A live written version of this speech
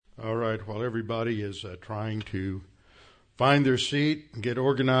everybody is trying to find their seat and get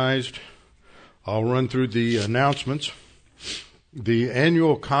organized, I'll run through the announcements. The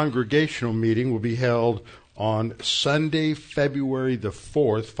annual congregational meeting will be held on Sunday, February the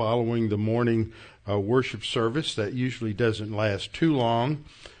 4th, following the morning worship service. That usually doesn't last too long.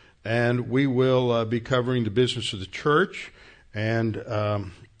 And we will be covering the business of the church. And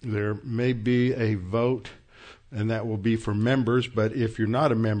there may be a vote, and that will be for members. But if you're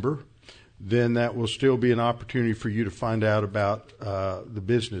not a member, then that will still be an opportunity for you to find out about the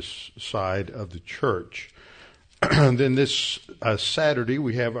business side of the church. Then this Saturday,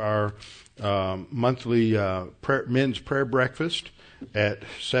 we have our monthly men's prayer breakfast at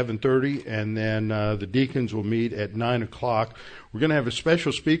 7:30, and then the deacons will meet at 9 o'clock. We're going to have a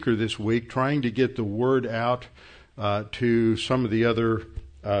special speaker this week trying to get the word out to some of the other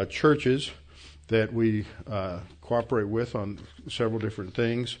churches that we cooperate with on several different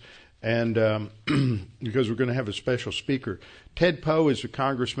things. And because we're going to have a special speaker. Ted Poe is a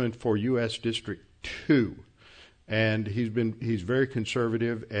congressman for U.S. District 2. And he's very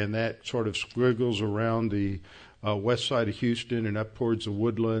conservative, and that sort of squiggles around the west side of Houston and up towards the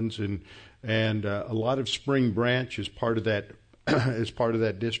Woodlands, and a lot of Spring Branch is part of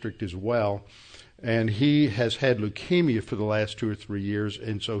that district as well. And he has had leukemia for the last 2 or 3 years,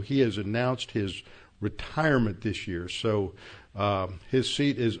 and so he has announced his retirement this year. So his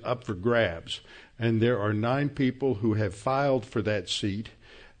seat is up for grabs, and there are 9 people who have filed for that seat,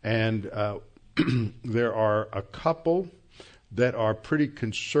 and there are a couple that are pretty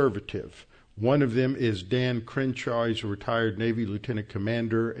conservative. One of them is Dan Crenshaw. He's a retired Navy lieutenant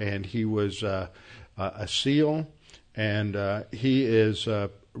commander, and he was a SEAL, and he is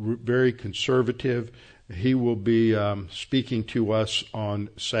very conservative. He will be speaking to us on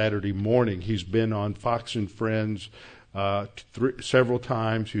Saturday morning. He's been on Fox and Friends several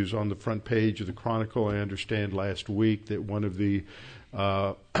times. He was on the front page of the Chronicle. I understand last week that one of the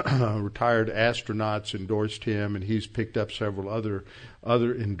retired astronauts endorsed him, and he's picked up several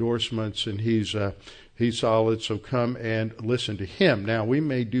other endorsements, and he's solid. So come and listen to him. Now, we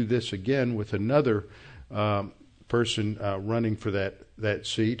may do this again with another person running for that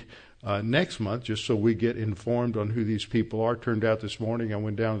seat next month, just so we get informed on who these people are. Turned out this morning I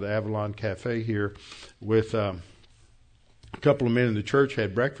went down to the Avalon Cafe here with a couple of men in the church,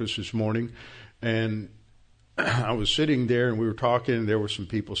 had breakfast this morning, and I was sitting there, and we were talking, and there were some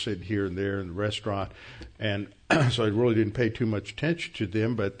people sitting here and there in the restaurant, and so I really didn't pay too much attention to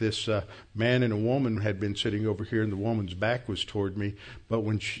them, but this man and a woman had been sitting over here, and the woman's back was toward me, but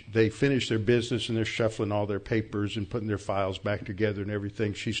when they finished their business, and they're shuffling all their papers and putting their files back together and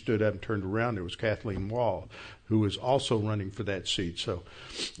everything, she stood up and turned around. It was Kathleen Wall, who was also running for that seat. So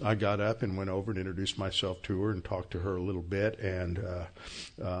I got up and went over and introduced myself to her and talked to her a little bit, and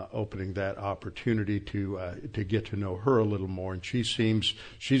opening that opportunity to get to know her a little more. And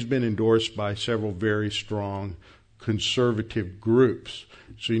she's been endorsed by several very strong conservative groups.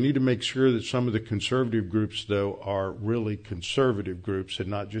 So you need to make sure that some of the conservative groups, though, are really conservative groups and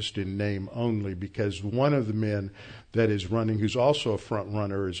not just in name only, because one of the men that is running, who's also a front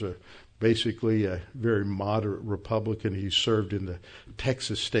runner, is basically a very moderate Republican. He served in the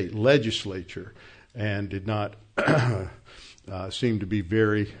Texas state legislature and did not seem to be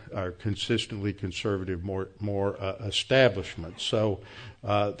very consistently conservative, more establishment. So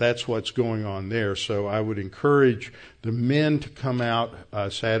that's what's going on there. So I would encourage the men to come out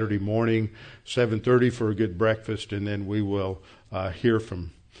Saturday morning, 7:30, for a good breakfast, and then we will hear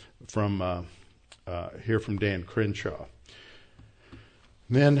from Dan Crenshaw.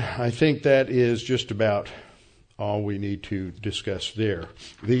 Then I think that is just about all we need to discuss there.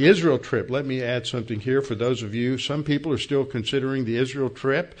 The Israel trip, let me add something here for those of you. Some people are still considering the Israel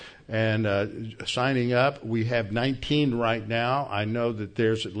trip and signing up. We have 19 right now. I know that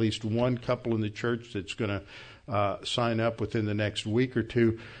there's at least one couple in the church that's going to sign up within the next week or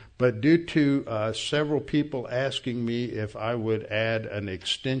two. But due to several people asking me if I would add an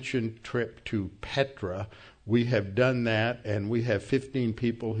extension trip to Petra, we have done that, and we have 15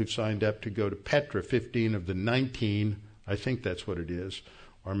 people who've signed up to go to Petra, 15 of the 19, I think that's what it is,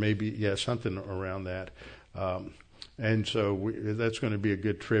 or maybe, something around that. And so that's going to be a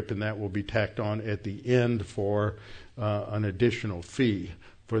good trip, and that will be tacked on at the end for an additional fee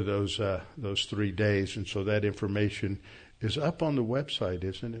for those 3 days. And so that information is up on the website,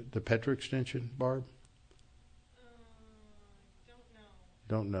 isn't it? The Petra extension, Barb?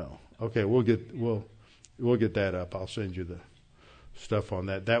 Don't know. Okay, we'll get that up. I'll send you the stuff on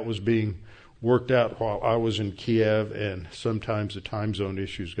that. That was being worked out while I was in Kiev, and sometimes the time zone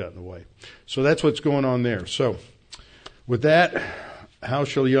issues got in the way. So that's what's going on there. So with that, How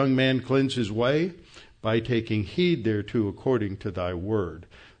shall a young man cleanse his way? By taking heed thereto according to thy word.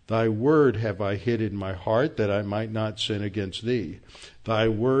 Thy word have I hid in my heart, that I might not sin against thee. Thy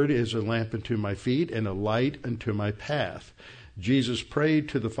word is a lamp unto my feet, and a light unto my path. Jesus prayed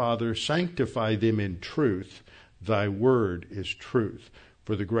to the Father, sanctify them in truth. Thy word is truth.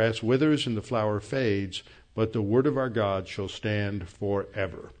 For the grass withers and the flower fades, but the word of our God shall stand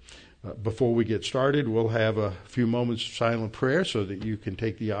forever. Before we get started, we'll have a few moments of silent prayer so that you can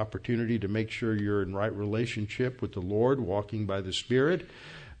take the opportunity to make sure you're in right relationship with the Lord, walking by the Spirit.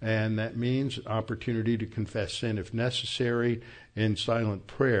 And that means opportunity to confess sin if necessary in silent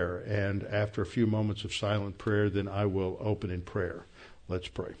prayer. And after a few moments of silent prayer, then I will open in prayer. Let's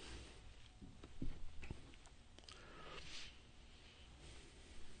pray.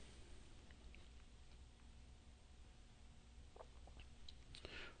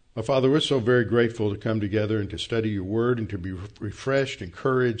 Father, we're so very grateful to come together and to study your word and to be refreshed,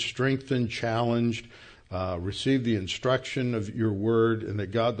 encouraged, strengthened, challenged, receive the instruction of your word, and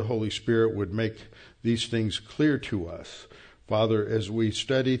that God the Holy Spirit would make these things clear to us. Father, as we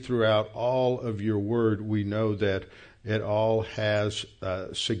study throughout all of your word, we know that it all has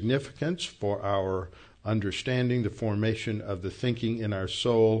significance for our understanding, the formation of the thinking in our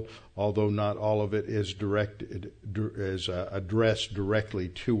soul, although not all of it is addressed directly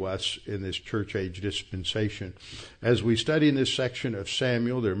to us in this church age dispensation. As we study in this section of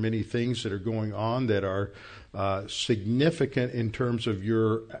Samuel, there are many things that are going on that are significant in terms of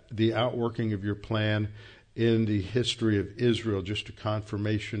the outworking of your plan in the history of Israel, just a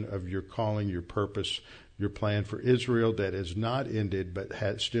confirmation of your calling, your purpose, your plan for Israel that has not ended but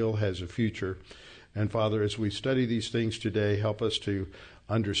still has a future. And Father, as we study these things today, help us to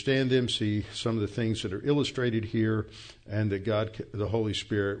understand them, see some of the things that are illustrated here, and that God, the Holy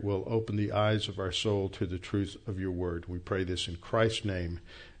Spirit, will open the eyes of our soul to the truth of your word. We pray this in Christ's name.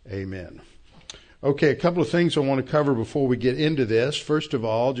 Amen. Okay, a couple of things I want to cover before we get into this. First of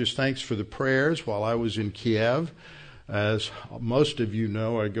all, just thanks for the prayers while I was in Kiev. As most of you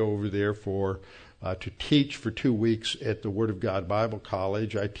know, I go over there to teach for 2 weeks at the Word of God Bible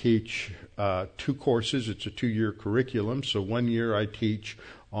College. I teach 2 courses. It's a 2-year curriculum. So 1 year I teach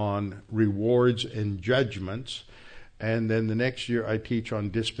on rewards and judgments. And then the next year I teach on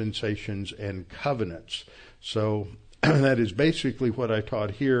dispensations and covenants. So that is basically what I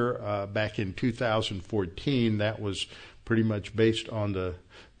taught here back in 2014. That was pretty much based on the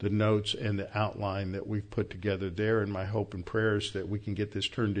notes and the outline that we've put together there. And my hope and prayer is that we can get this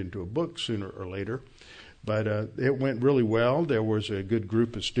turned into a book sooner or later. But it went really well. There was a good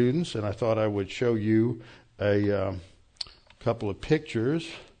group of students, and I thought I would show you a couple of pictures.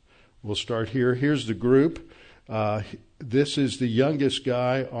 We'll start here. Here's the group. This is the youngest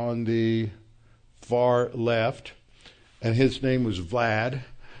guy on the far left, and his name was Vlad.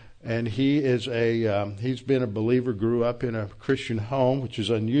 And he is he's been a believer, grew up in a Christian home, which is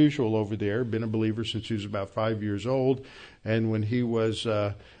unusual over there, been a believer since he was about 5 years old. And when he was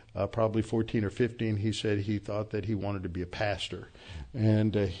probably 14 or 15, he said he thought that he wanted to be a pastor.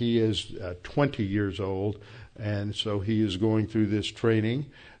 And he is 20 years old, and so he is going through this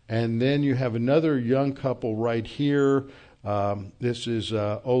training. And then you have another young couple right here. This is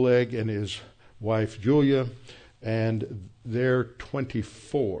Oleg and his wife, Julia. And they're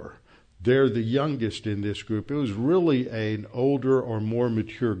 24. They're the youngest in this group. It was really an older or more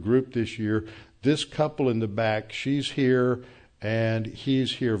mature group this year. This couple in the back, she's here and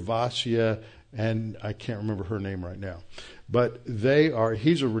he's here, Vasya, and I can't remember her name right now. But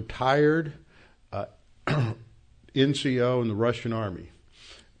he's a retired NCO in the Russian Army.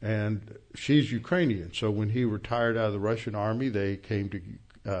 And she's Ukrainian. So when he retired out of the Russian Army, they came to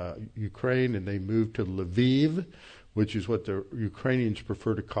Ukraine, and they moved to Lviv, which is what the Ukrainians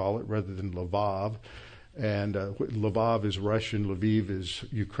prefer to call it rather than Lvov. And Lvov is Russian, Lviv is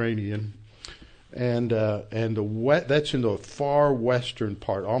Ukrainian. And that's in the far western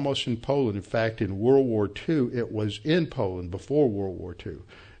part, almost in Poland. In fact, in World War II, it was in Poland before World War II.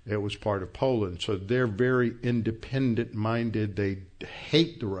 It was part of Poland. So they're very independent-minded. They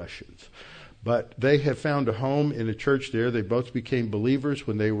hate the Russians. But they have found a home in a church there. They both became believers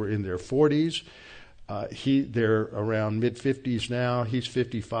when they were in their 40s. They're around mid-50s now. He's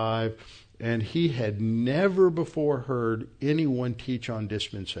 55. And he had never before heard anyone teach on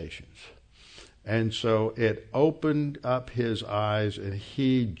dispensations. And so it opened up his eyes, and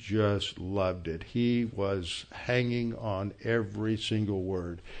he just loved it. He was hanging on every single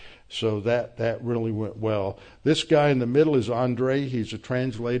word. So that really went well. This guy in the middle is Andre. He's a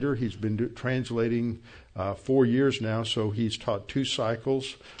translator. He's been translating 4 years now, so he's taught 2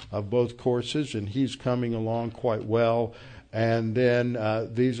 cycles of both courses, and he's coming along quite well. And then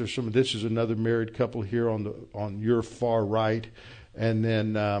this is another married couple here on your far right, and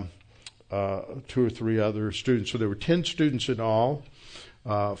then 2 or 3 other students. So there were 10 students in all.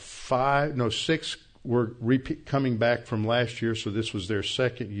 6 were coming back from last year, so this was their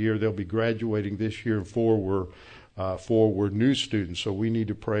second year. They'll be graduating this year, and 4 were new students. So we need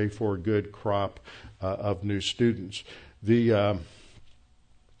to pray for a good crop of new students. The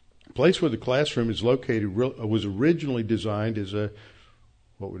place where the classroom is located was originally designed as a,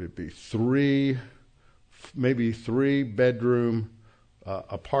 what would it be, 3-bedroom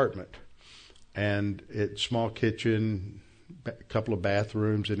apartment, and it's small kitchen, a couple of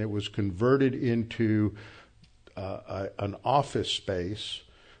bathrooms, and it was converted into an office space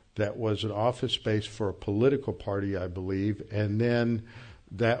that was an office space for a political party, I believe, and then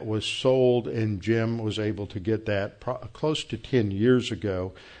that was sold, and Jim was able to get that close to 10 years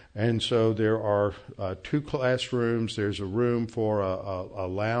ago. And so there are 2 classrooms. There's a room for a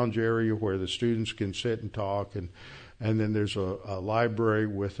lounge area where the students can sit and talk, and then there's a library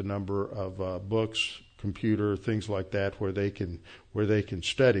with a number of books, computer, things like that, where they can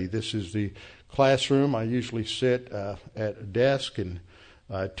study. This is the classroom. I usually sit at a desk and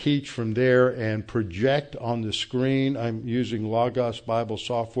teach from there and project on the screen. I'm using Logos Bible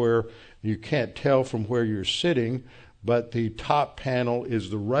software. You can't tell from where you're sitting, but the top panel is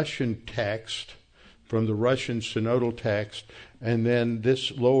the Russian text from the Russian synodal text, and then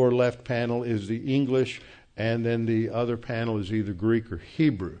this lower left panel is the English, and then the other panel is either Greek or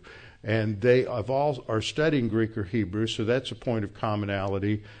Hebrew. And they all are studying Greek or Hebrew, so that's a point of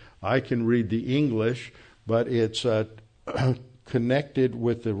commonality. I can read the English, but it's connected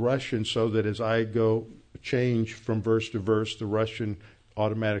with the Russian so that as I go change from verse to verse, the Russian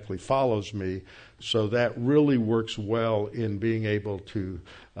automatically follows me. So that really works well in being able to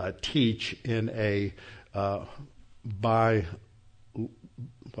teach in a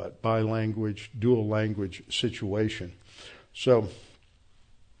bilanguage, dual language situation. So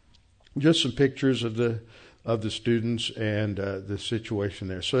just some pictures of the students and the situation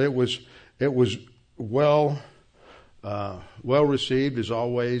there. So it was well received as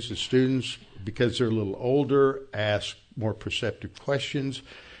always. The students, because they're a little older, ask more perceptive questions.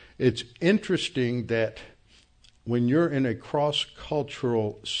 It's interesting that when you're in a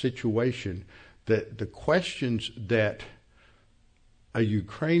cross-cultural situation, that the questions that a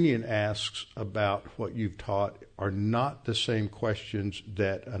Ukrainian asks about what you've taught are not the same questions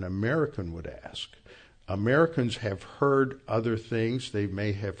that an American would ask. Americans have heard other things. They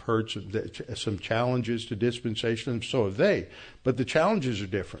may have heard some challenges to dispensation, and so have they. But the challenges are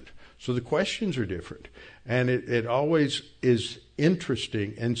different. So the questions are different. And it always is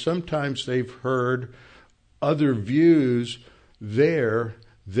interesting. And sometimes they've heard other views there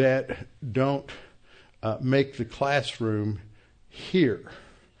that don't make the classroom here.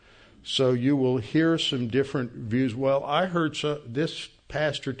 So you will hear some different views. Well, I heard this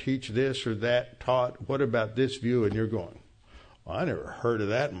pastor teach this or that taught. What about this view? And you're going, well, I never heard of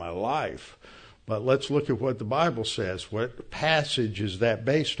that in my life. But let's look at what the Bible says. What passage is that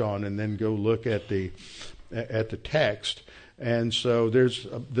based on? And then go look at the text. And so there's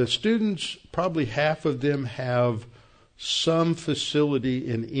the students, probably half of them have some facility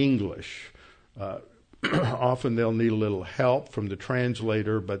in English. Often they'll need a little help from the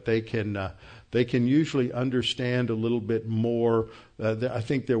translator, but they can usually understand a little bit more. I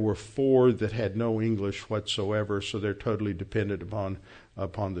think there were 4 that had no English whatsoever, so they're totally dependent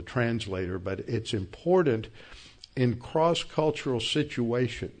upon the translator. But it's important in cross-cultural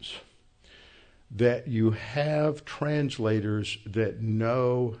situations that you have translators that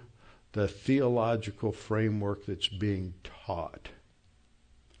know the theological framework that's being taught.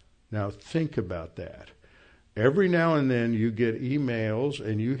 Now think about that. Every now and then you get emails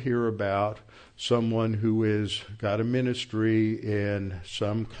and you hear about someone who has got a ministry in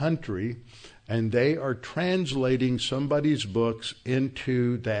some country, and they are translating somebody's books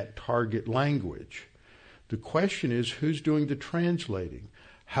into that target language. The question is, who's doing the translating?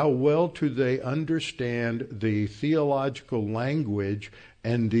 How well do they understand the theological language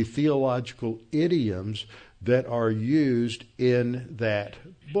and the theological idioms that are used in that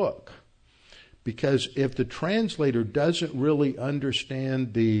book? Because if the translator doesn't really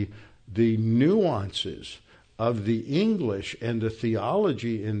understand the nuances of the English and the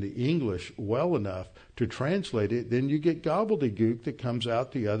theology in the English well enough to translate it, then you get gobbledygook that comes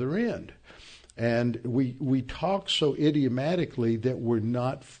out the other end. And we talk so idiomatically that we're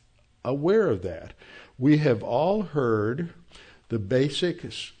not aware of that. We have all heard the basic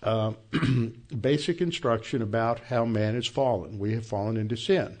instruction about how man has fallen. We have fallen into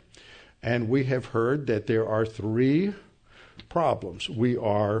sin. And we have heard that there are 3 problems. We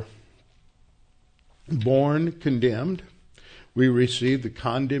are born condemned. We receive the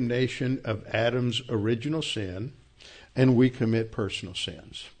condemnation of Adam's original sin, and we commit personal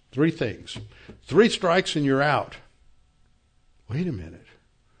sins. 3 things. 3 strikes and you're out. Wait a minute.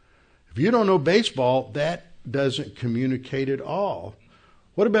 If you don't know baseball, that doesn't communicate at all.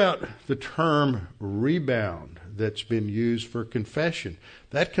 What about the term rebound that's been used for confession?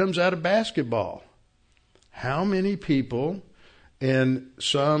 That comes out of basketball. How many people in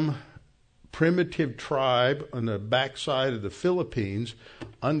some primitive tribe on the backside of the Philippines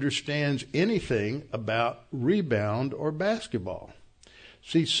understands anything about rebound or basketball?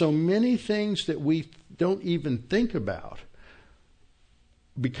 See, so many things that we don't even think about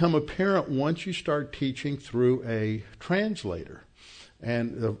become apparent once you start teaching through a translator.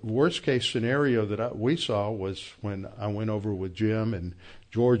 And the worst case scenario that we saw was when I went over with Jim and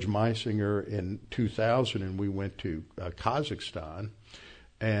George Meisinger in 2000, and we went to Kazakhstan.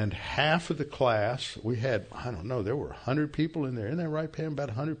 And half of the class, we had, there were 100 people in there. Isn't that right, Pam? About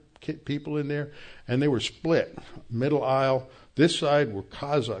 100 people in there. And they were split, middle aisle. This side were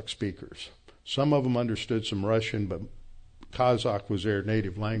Kazakh speakers. Some of them understood some Russian, but Kazakh was their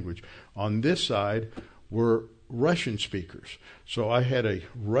native language. On this side were Russian speakers. So I had a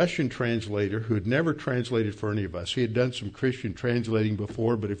Russian translator who had never translated for any of us. He had done some Christian translating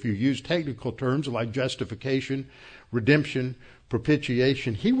before, but if you use technical terms like justification, redemption,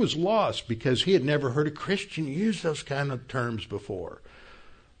 propitiation, he was lost because he had never heard a Christian use those kind of terms before.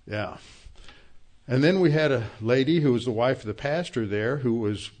 Yeah. And then we had a lady who was the wife of the pastor there who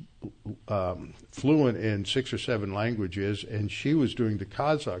was fluent in 6 or 7 languages, and she was doing the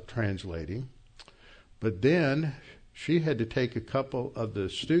Kazakh translating. But then she had to take a couple of the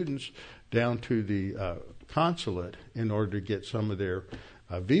students down to the consulate in order to get some of their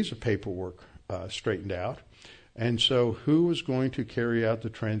visa paperwork straightened out. And so who was going to carry out the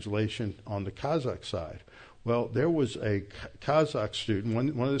translation on the Kazakh side? Well, there was a Kazakh student.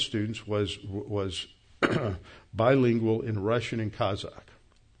 One of the students was bilingual in Russian and Kazakh,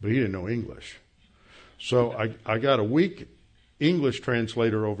 but he didn't know English. So I got a weak English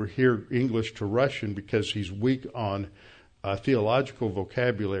translator over here, English to Russian, because he's weak on theological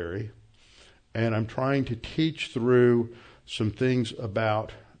vocabulary. And I'm trying to teach through some things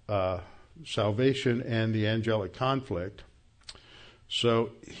about salvation and the angelic conflict.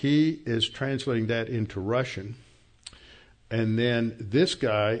 So he is translating that into Russian. And then this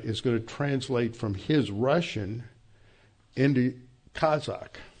guy is going to translate from his Russian into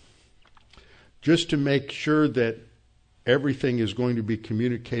Kazakh, just to make sure that everything is going to be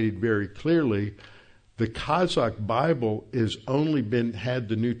communicated very clearly. The Kazakh Bible is only had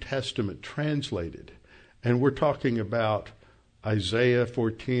the New Testament translated. And we're talking about Isaiah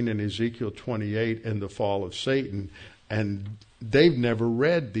 14 and Ezekiel 28 and the fall of Satan. And they've never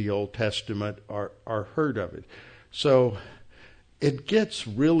read the Old Testament or heard of it. So it gets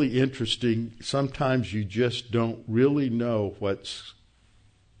really interesting. Sometimes you just don't really know what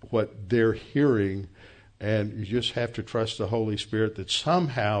they're hearing, and you just have to trust the Holy Spirit that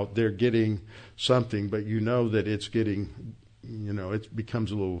somehow they're getting something, but you know that it's getting, it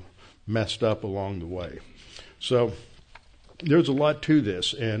becomes a little messed up along the way. So there's a lot to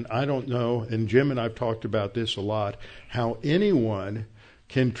this, and I don't know, and Jim and I've talked about this a lot, how anyone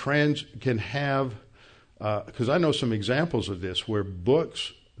can have, because I know some examples of this where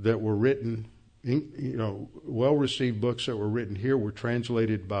books that were written, well-received books that were written here were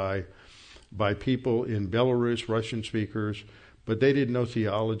translated by people in Belarus, Russian speakers, but they didn't know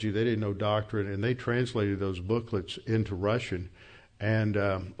theology, they didn't know doctrine, and they translated those booklets into Russian. And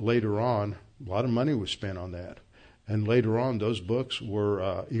later on, a lot of money was spent on that. And later on, those books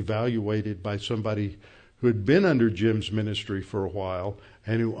were evaluated by somebody who had been under Jim's ministry for a while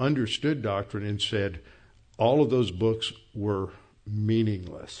and who understood doctrine and said all of those books were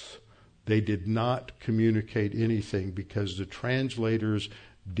meaningless. They did not communicate anything because the translators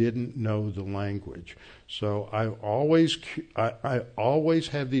didn't know the language. So I always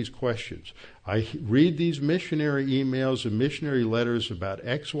have these questions. I read these missionary emails and missionary letters about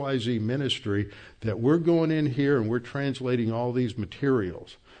XYZ ministry that we're going in here and we're translating all these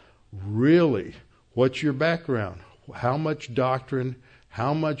materials. Really, what's your background? How much doctrine,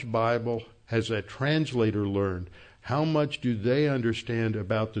 how much Bible has that translator learned? How much do they understand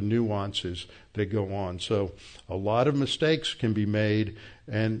about the nuances that go on? So a lot of mistakes can be made,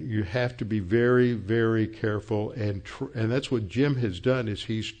 and you have to be very, very careful. And that's what Jim has done, is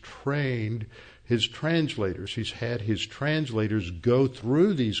he's trained his translators. He's had his translators go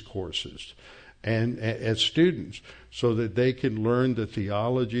through these courses and as students so that they can learn the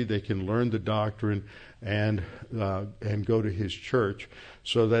theology, they can learn the doctrine, and go to his church.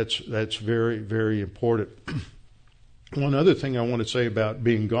 So that's very, very important. One other thing I want to say about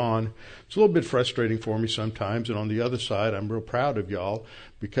being gone, it's a little bit frustrating for me sometimes, and on the other side, I'm real proud of y'all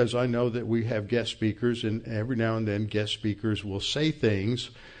because I know that we have guest speakers, and every now and then guest speakers will say things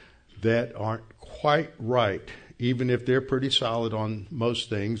that aren't quite right. Even if they're pretty solid on most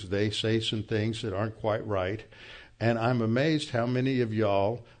things, they say some things that aren't quite right. And I'm amazed how many of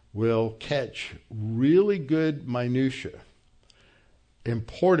y'all will catch really good minutia,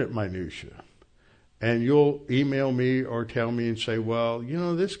 important minutia. And you'll email me or tell me and say, well,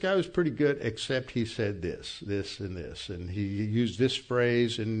 this guy was pretty good, except he said this, and this. And he used this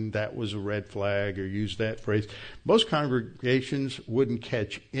phrase, and that was a red flag, or used that phrase. Most congregations wouldn't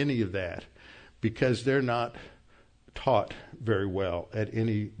catch any of that because they're not taught very well at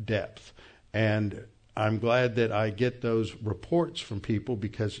any depth. And I'm glad that I get those reports from people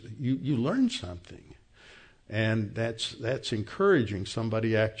because you learn something. And that's encouraging.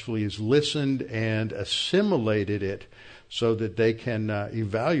 Somebody actually has listened and assimilated it so that they can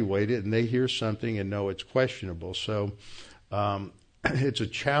evaluate it, and they hear something and know it's questionable. So it's a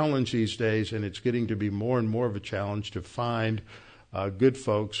challenge these days, and it's getting to be more and more of a challenge to find good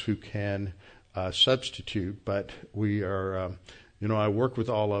folks who can substitute. But we are, I work with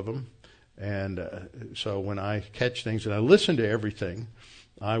all of them. And so when I catch things, and I listen to everything,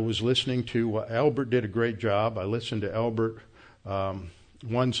 I was listening to Albert did a great job. I listened to Albert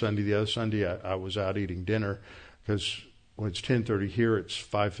one Sunday. The other Sunday I was out eating dinner because when it's 10:30 here, it's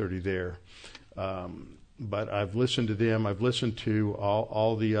 5:30 there. But I've listened to them. I've listened to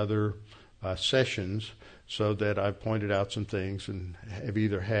all the other sessions so that I've pointed out some things and have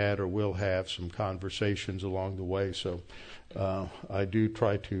either had or will have some conversations along the way. So I do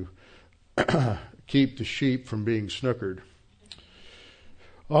try to keep the sheep from being snookered.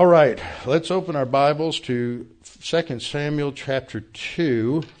 All right, let's open our Bibles to 2 Samuel chapter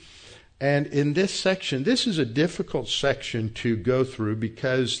 2. And in this section, this is a difficult section to go through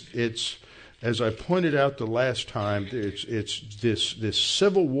because it's, as I pointed out the last time, it's this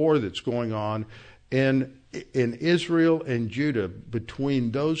civil war that's going on in Israel and Judah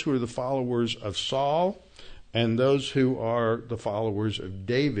between those who are the followers of Saul and those who are the followers of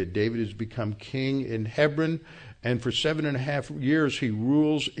David. David has become king in Hebron, and for 7.5 years he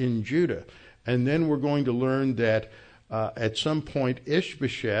rules in Judah. And then we're going to learn that at some point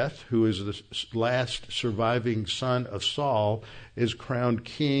Ishbosheth, who is the last surviving son of Saul, is crowned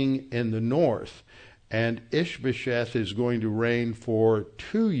king in the north. And Ishbosheth is going to reign for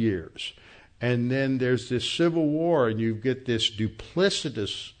 2 years. And then there's this civil war, and you get this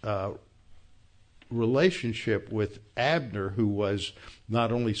duplicitous relationship with Abner, who was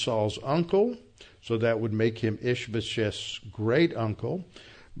not only Saul's uncle, so that would make him Ishbosheth's great uncle,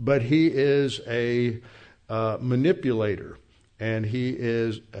 but he is a manipulator, and he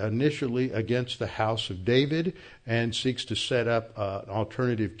is initially against the house of David and seeks to set up an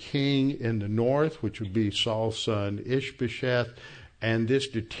alternative king in the north, which would be Saul's son Ishbosheth, and this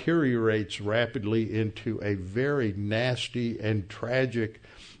deteriorates rapidly into a very nasty and tragic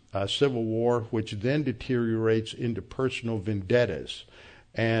civil war, which then deteriorates into personal vendettas.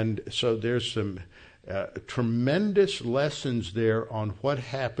 And so there's some tremendous lessons there on what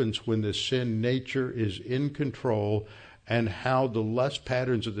happens when the sin nature is in control and how the lust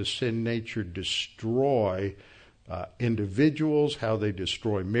patterns of the sin nature destroy individuals, how they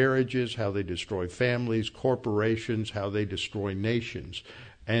destroy marriages, how they destroy families, corporations, how they destroy nations.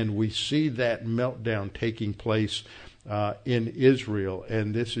 And we see that meltdown taking place in Israel,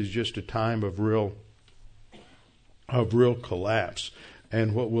 and this is just a time of real collapse.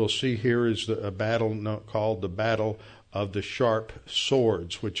 And what we'll see here is a battle called the Battle of the Sharp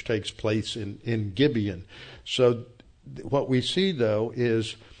Swords, which takes place in Gibeon. So what we see, though,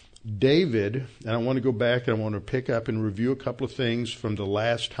 is David, and I want to go back and I want to pick up and review a couple of things from the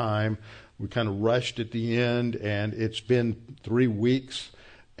last time. We kind of rushed at the end, and it's been 3 weeks,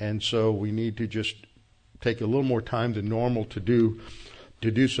 and so we need to just take a little more time than normal to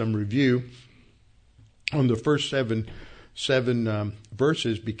do some review on the first seven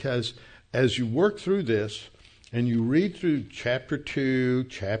verses, because as you work through this and you read through chapter 2,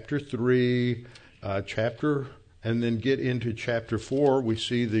 chapter 3, and then get into chapter 4, we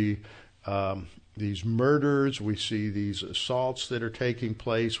see these murders, we see these assaults that are taking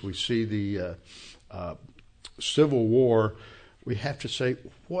place, we see the civil war. We have to say,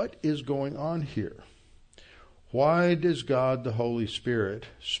 what is going on here? Why does God the Holy Spirit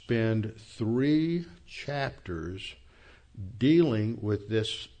spend 3 chapters dealing with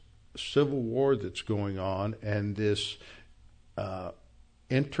this civil war that's going on and this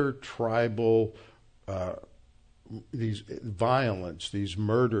intertribal these violence, these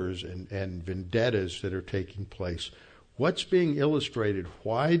murders and vendettas that are taking place. What's being illustrated?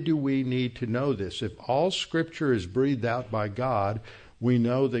 Why do we need to know this? If all Scripture is breathed out by God, we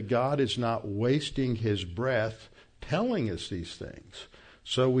know that God is not wasting his breath telling us these things.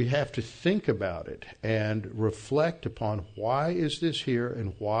 So we have to think about it and reflect upon why is this here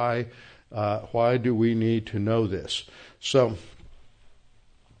and why do we need to know this. So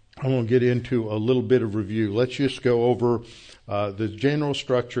I'm going to get into a little bit of review. Let's just go over the general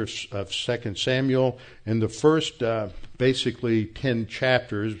structure of 2 Samuel. In the first basically 10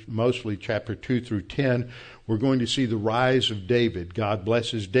 chapters, mostly chapter 2 through 10, we're going to see the rise of David. God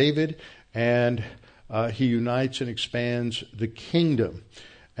blesses David, and he unites and expands the kingdom.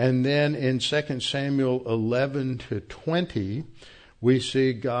 And then in 2 Samuel 11 to 20, we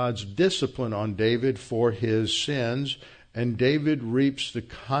see God's discipline on David for his sins, and David reaps the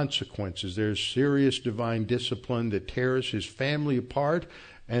consequences. There's serious divine discipline that tears his family apart,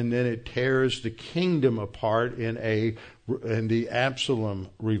 and then it tears the kingdom apart in the Absalom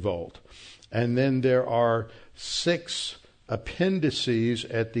revolt. And then there are 6 appendices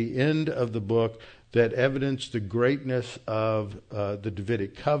at the end of the book that evidence the greatness of the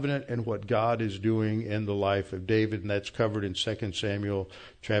Davidic covenant and what God is doing in the life of David, and that's covered in 2 Samuel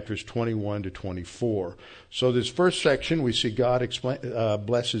chapters 21 to 24. So this first section, we see God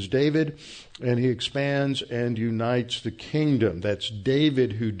blesses David, and he expands and unites the kingdom. That's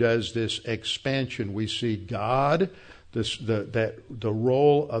David who does this expansion. We see God, the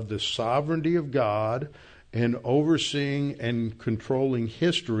role of the sovereignty of God, and overseeing and controlling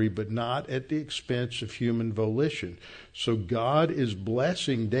history, but not at the expense of human volition. So God is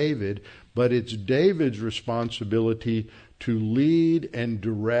blessing David, but it's David's responsibility to lead and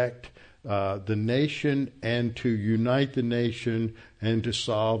direct the nation and to unite the nation and to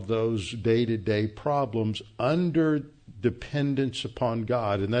solve those day-to-day problems under dependence upon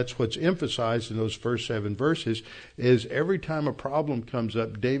God. And that's what's emphasized in those first 7 verses, is every time a problem comes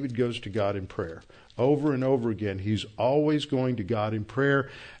up, David goes to God in prayer. Over and over again, he's always going to God in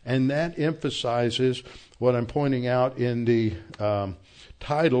prayer, and that emphasizes what I'm pointing out in the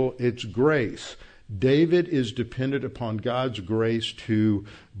title. It's grace. David is dependent upon God's grace to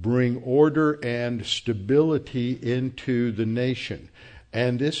bring order and stability into the nation.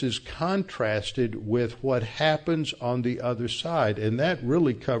 And this is contrasted with what happens on the other side, and that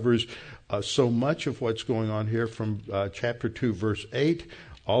really covers so much of what's going on here from chapter 2, verse 8,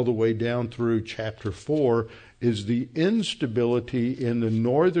 all the way down through chapter 4, is the instability in the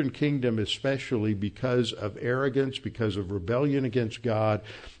northern kingdom, especially because of arrogance, because of rebellion against God,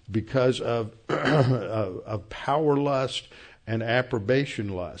 because of power lust and approbation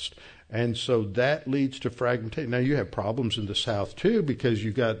lust. And so that leads to fragmentation. Now you have problems in the south too, because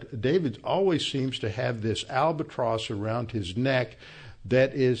you got David always seems to have this albatross around his neck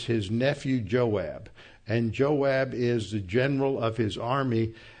that is his nephew Joab. And Joab is the general of his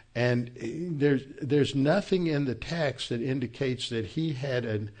army, and there's nothing in the text that indicates that he had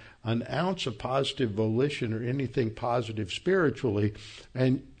an ounce of positive volition or anything positive spiritually,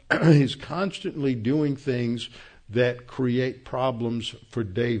 and he's constantly doing things that create problems for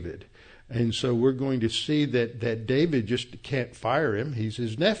David. And so we're going to see that David just can't fire him. He's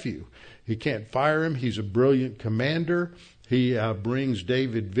his nephew. He can't fire him. He's a brilliant commander. He brings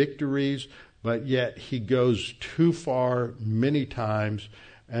David victories, but yet he goes too far many times,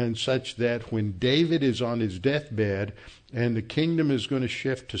 and such that when David is on his deathbed and the kingdom is going to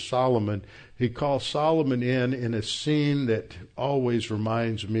shift to Solomon, he calls Solomon in a scene that always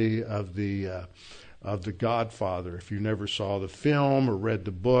reminds me of the Godfather. If you never saw the film or read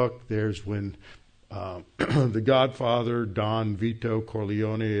the book, there's when the Godfather, Don Vito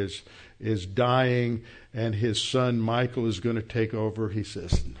Corleone, is dying, and his son Michael is going to take over. He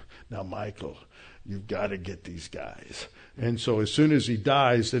says, "Now, Michael, you've got to get these guys." And so as soon as he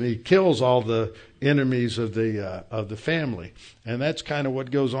dies, then he kills all the enemies of the family. And that's kind of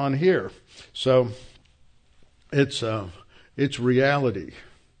what goes on here. So it's reality.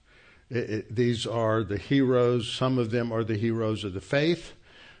 These are the heroes. Some of them are the heroes of the faith,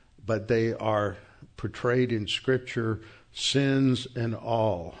 but they are portrayed in Scripture, sins and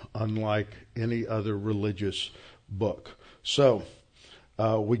all, unlike any other religious book. So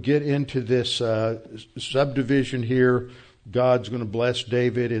we get into this subdivision here. God's going to bless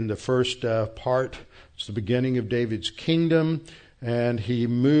David in the first part. It's the beginning of David's kingdom, and he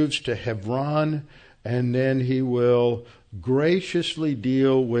moves to Hebron, and then he will graciously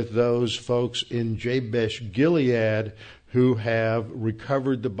deal with those folks in Jabesh Gilead who have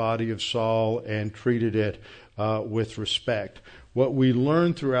recovered the body of Saul and treated it with respect. what we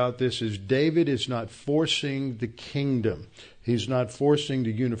learn throughout this is David is not forcing the kingdom. He's not forcing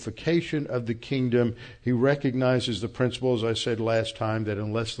the unification of the kingdom. He recognizes the principle, as I said last time, that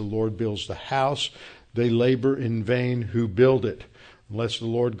unless the Lord builds the house, they labor in vain who build it. Unless the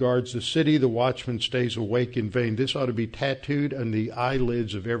Lord guards the city, the watchman stays awake in vain. This ought to be tattooed on the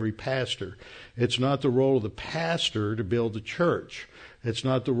eyelids of every pastor. It's not the role of the pastor to build the church. It's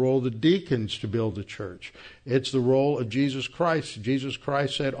not the role of the deacons to build the church. It's the role of Jesus Christ. Jesus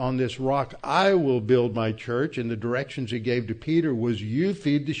Christ said, on this rock I will build my church, and the directions he gave to Peter was, you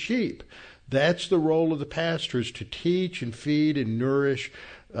feed the sheep. That's the role of the pastors, to teach and feed and nourish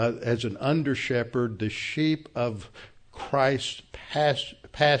as an under-shepherd the sheep of Christ's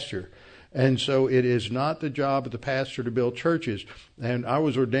pasture. And so it is not the job of the pastor to build churches. And I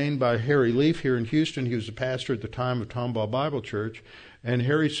was ordained by Harry Leaf here in Houston. He was the pastor at the time of Tomball Bible Church. And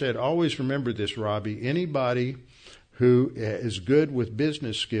Harry said, always remember this, Robbie. Anybody who is good with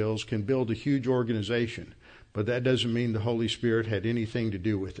business skills can build a huge organization. But that doesn't mean the Holy Spirit had anything to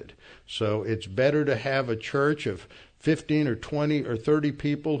do with it. So it's better to have a church of 15 or 20 or 30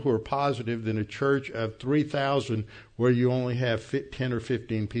 people who are positive than a church of 3,000 where you only have 10 or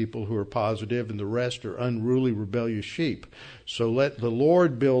 15 people who are positive and the rest are unruly, rebellious sheep. So let the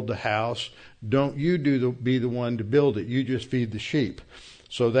Lord build the house. Don't you be the one to build it. You just feed the sheep.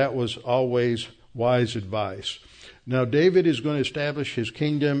 So that was always wise advice. Now, David is going to establish his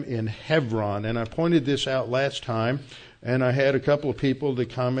kingdom in Hebron, and I pointed this out last time, and I had a couple of people that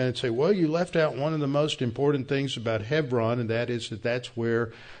comment and say, well, you left out one of the most important things about Hebron, and that is that that's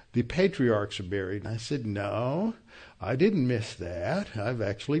where the patriarchs are buried. And I said, no, I didn't miss that. I've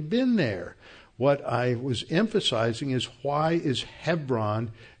actually been there. What I was emphasizing is, why is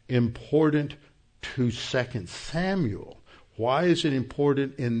Hebron important to 2 Samuel? Why is it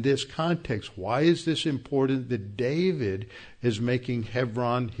important in this context? Why is this important that David is making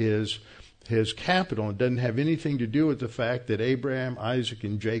Hebron his capital? It doesn't have anything to do with the fact that Abraham, Isaac,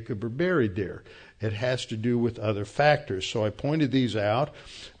 and Jacob are buried there. It has to do with other factors. So I pointed these out.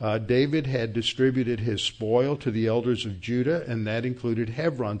 David had distributed his spoil to the elders of Judah, and that included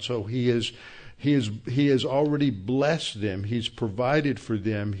Hebron. So he has already blessed them. He's provided for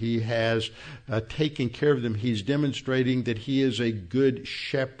them. He has taken care of them. He's demonstrating that he is a good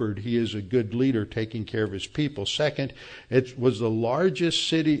shepherd. He is a good leader taking care of his people. Second, it was the largest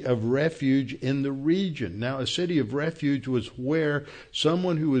city of refuge in the region. Now, a city of refuge was where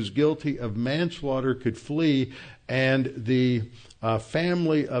someone who was guilty of manslaughter could flee, and the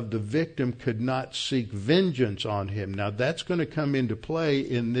family of the victim could not seek vengeance on him. Now, that's going to come into play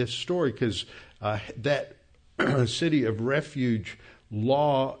in this story, because that city of refuge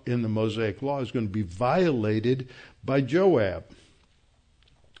law in the Mosaic Law is going to be violated by Joab.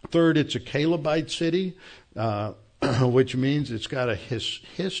 Third, it's a Calebite city, which means it's got a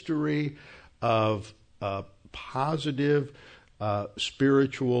history of positive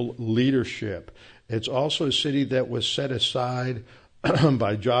spiritual leadership. It's also a city that was set aside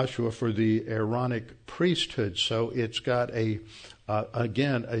by Joshua for the Aaronic priesthood. So it's got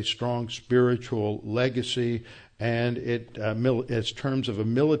again, a strong spiritual legacy, and its terms of a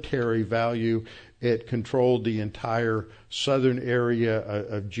military value, it controlled the entire southern area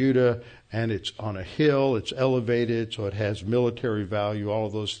of Judah, and it's on a hill, it's elevated, so it has military value. All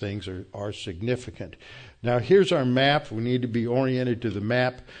of those things are significant. Now, here's our map. We need to be oriented to the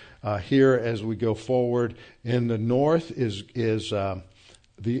map here as we go forward. In the north is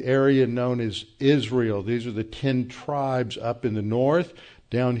the area known as Israel. These are the 10 tribes up in the north.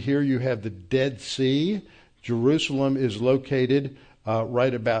 Down here you have the Dead Sea. Jerusalem is located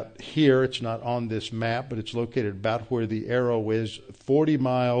right about here. It's not on this map, but it's located about where the arrow is, 40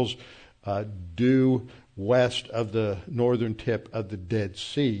 miles due west of the northern tip of the Dead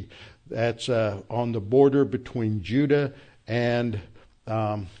Sea. That's on the border between Judah and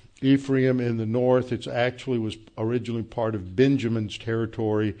Ephraim in the north. It actually was originally part of Benjamin's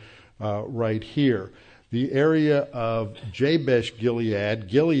territory right here. The area of Jabesh Gilead.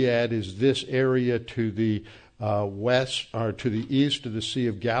 Gilead is this area to the west, or to the east of the Sea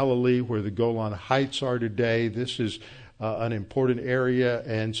of Galilee, where the Golan Heights are today. This is an important area,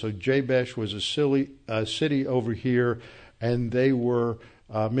 and so Jabesh was a city over here, and they were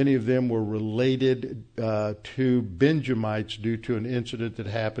many of them were related to Benjamites due to an incident that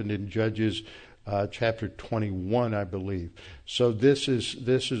happened in Judges chapter 21, I believe. So this is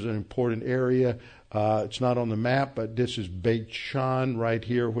an important area. It's not on the map, but this is Beit Shan right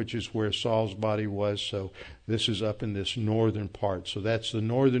here, which is where Saul's body was. So this is up in this northern part. So that's the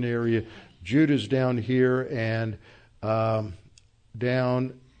northern area. Judah's down here, and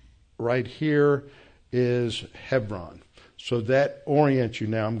down right here is Hebron. So that orients you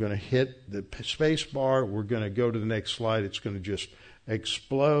now. I'm going to hit the space bar. We're going to go to the next slide. It's going to just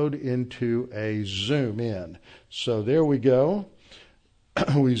explode into a zoom in. So there we go.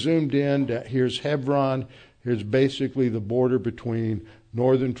 We zoomed in. Here's Hebron. Here's basically the border between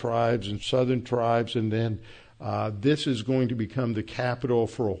northern tribes and southern tribes. And then this is going to become the capital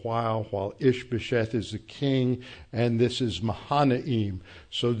for a while Ishbosheth is the king. And this is Mahanaim.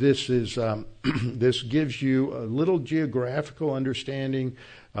 So this is this gives you a little geographical understanding.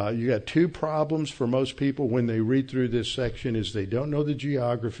 You got two problems for most people when they read through this section is they don't know the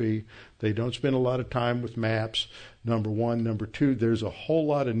geography. They don't spend a lot of time with maps, number one. Number two, there's a whole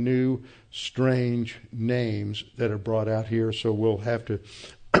lot of new, strange names that are brought out here, so we'll have to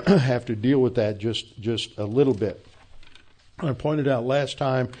have to deal with that just a little bit. I pointed out last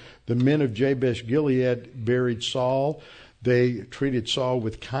time the men of Jabesh Gilead buried Saul. They treated Saul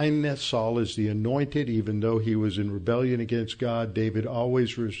with kindness. Saul is the anointed, even though he was in rebellion against God. David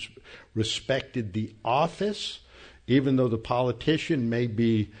always respected the office, even though the politician may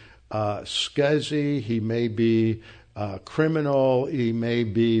be scuzzy, he may be criminal, he may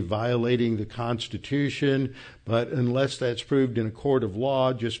be violating the Constitution, but unless that's proved in a court of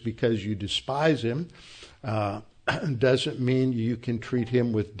law, just because you despise him, doesn't mean you can treat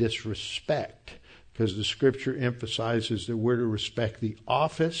him with disrespect. Because the scripture emphasizes that we're to respect the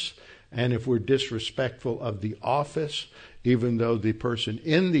office, and if we're disrespectful of the office, even though the person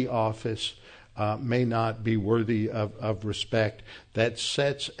in the office may not be worthy of respect, that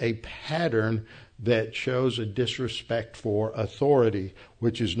sets a pattern that shows a disrespect for authority,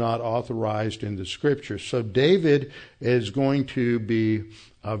 which is not authorized in the scripture. So David is going to be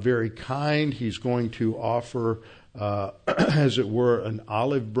very kind. He's going to offer as it were, an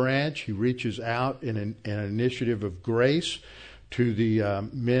olive branch. He reaches out in an initiative of grace to the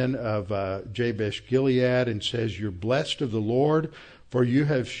men of Jabesh Gilead and says, "You're blessed of the Lord, for you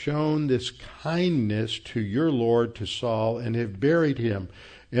have shown this kindness to your Lord, to Saul, and have buried him."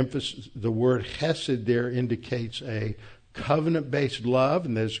 The word hesed there indicates a covenant-based love,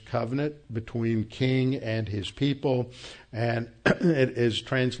 and there's a covenant between king and his people, and it is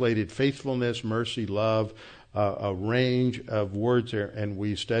translated faithfulness, mercy, love, a range of words there, and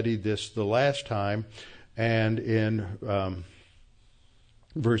we studied this the last time. And in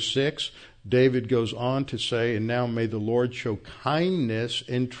verse 6, David goes on to say, "And now may the Lord show kindness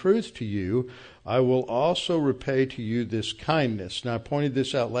and truth to you. I will also repay to you this kindness." Now, I pointed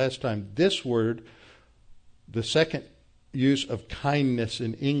this out last time. This word, the second use of kindness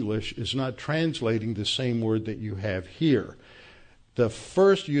in English, is not translating the same word that you have here. The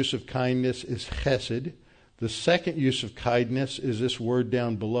first use of kindness is chesed. The second use of kindness is this word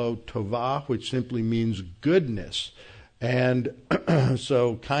down below, tovah, which simply means goodness. And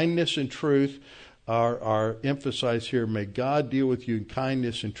so kindness and truth are emphasized here. May God deal with you in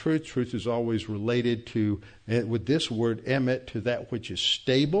kindness and truth. Truth is always related to, with this word, emet, to that which is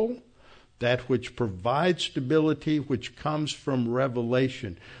stable, that which provides stability, which comes from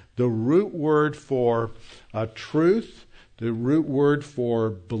revelation. The root word for truth, the root word for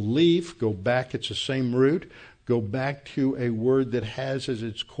belief, go back, it's the same root, go back to a word that has as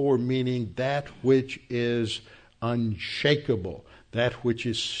its core meaning that which is unshakable, that which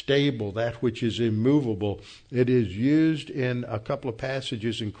is stable, that which is immovable. It is used in a couple of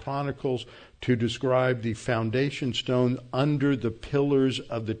passages in Chronicles to describe the foundation stone under the pillars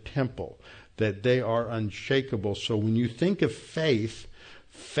of the temple, that they are unshakable. So when you think of faith,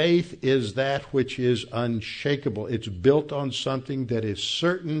 faith is that which is unshakable. It's built on something that is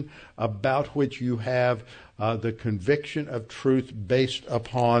certain, about which you have the conviction of truth based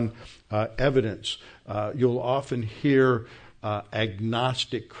upon evidence. You'll often hear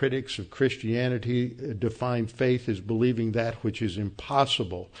agnostic critics of Christianity define faith as believing that which is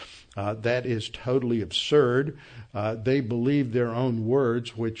impossible. That is totally absurd. They believe their own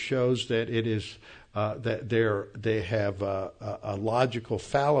words, which shows that it is that they have a logical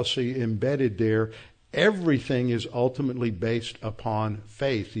fallacy embedded there. Everything is ultimately based upon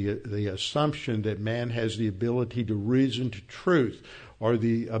faith, the assumption that man has the ability to reason to truth, or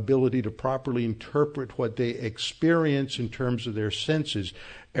the ability to properly interpret what they experience in terms of their senses.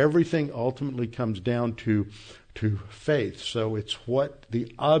 Everything ultimately comes down to faith. So it's what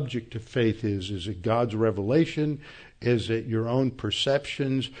the object of faith is. Is it God's revelation? Is it your own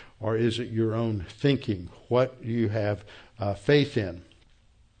perceptions? Or is it your own thinking? What you have faith in.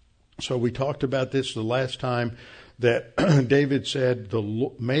 So we talked about this the last time, that David said,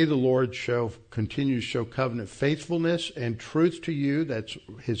 may the Lord continue to show covenant faithfulness and truth to you. That's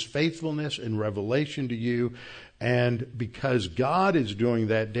his faithfulness and revelation to you. And because God is doing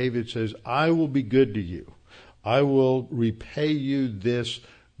that, David says, I will be good to you. I will repay you this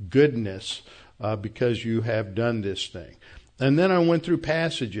goodness because you have done this thing. And then I went through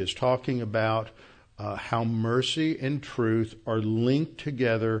passages talking about how mercy and truth are linked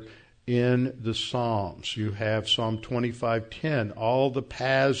together in the Psalms. You have Psalm 25:10. All the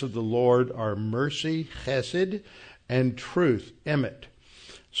paths of the Lord are mercy, chesed, and truth, emet.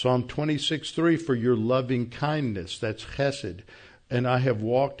 Psalm 26:3, for your loving kindness, that's chesed, and I have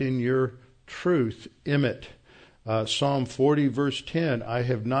walked in your truth, emet. Psalm 40 verse 10, I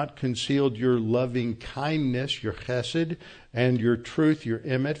have not concealed your loving kindness, your chesed, and your truth, your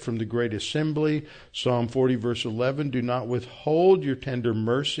emet, from the great assembly. Psalm 40 verse 11, do not withhold your tender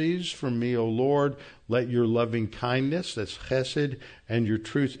mercies from me, O Lord. Let your loving kindness, that's chesed, and your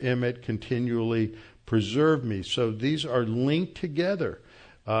truth, emet, continually preserve me. So these are linked together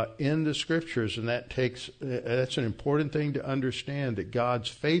in the scriptures, and that's an important thing to understand, that God's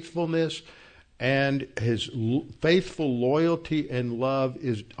faithfulness and his faithful loyalty and love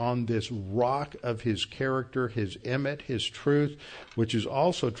is on this rock of his character, his emet, his truth, which is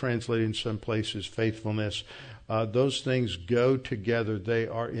also translated in some places faithfulness. Those things go together. They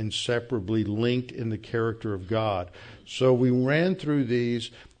are inseparably linked in the character of God. So we ran through these,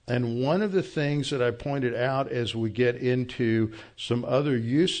 and one of the things that I pointed out as we get into some other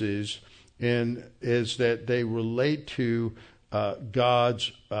uses is that they relate to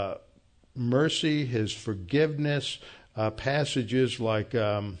God's mercy, his forgiveness, passages like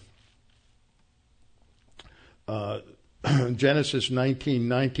Genesis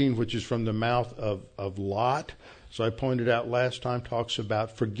 19:19, which is from the mouth of Lot. So I pointed out last time, talks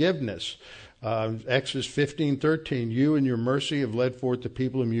about forgiveness. Exodus 15:13, you in your mercy have led forth the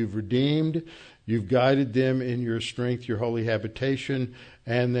people whom you've redeemed. You've guided them in your strength, your holy habitation.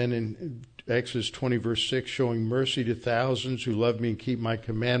 And then in Exodus 20 verse 6, showing mercy to thousands who love me and keep my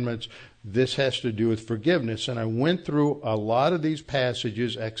commandments. This has to do with forgiveness. And I went through a lot of these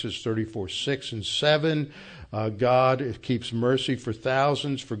passages, Exodus 34:6 and 7. God keeps mercy for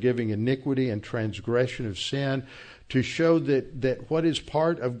thousands, forgiving iniquity and transgression of sin, to show that what is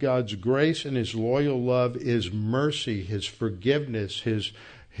part of God's grace and his loyal love is mercy, his forgiveness,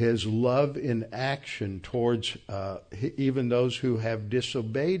 his love in action towards even those who have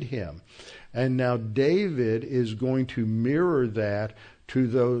disobeyed him. And now David is going to mirror that to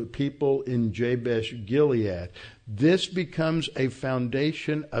the people in Jabesh Gilead. This becomes a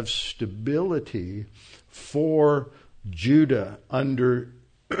foundation of stability for Judah under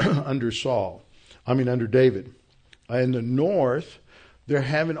David. In the north, they're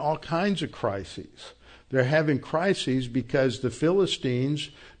having all kinds of crises. They're having crises because the Philistines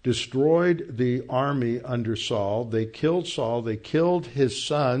destroyed the army under Saul. They killed Saul. They killed his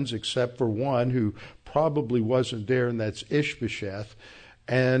sons, except for one who probably wasn't there, and that's Ishbosheth.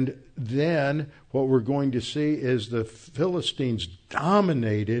 And then what we're going to see is the Philistines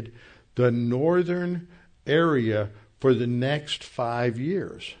dominated the northern area for the next 5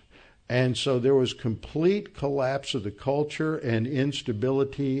 years. And so there was complete collapse of the culture and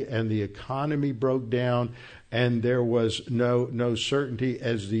instability, and the economy broke down, and there was no certainty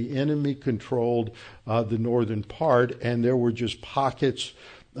as the enemy controlled the northern part, and there were just pockets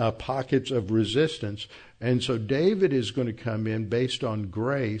of resistance. And so David is going to come in based on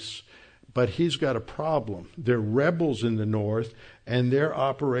grace, but he's got a problem. They're rebels in the north, and they're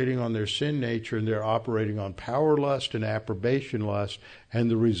operating on their sin nature, and they're operating on power lust and approbation lust, and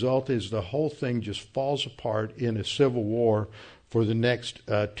the result is the whole thing just falls apart in a civil war for the next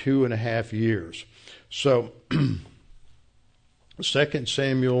 2.5 years. So 2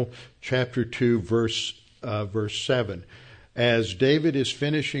 Samuel chapter 2, verse 7. As David is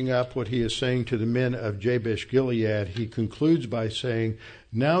finishing up what he is saying to the men of Jabesh Gilead, he concludes by saying,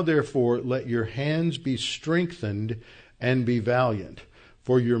 now therefore let your hands be strengthened and be valiant.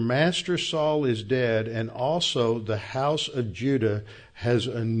 For your master Saul is dead, and also the house of Judah has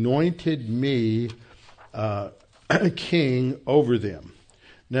anointed me king over them.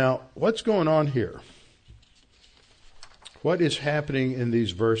 Now, what's going on here? What is happening in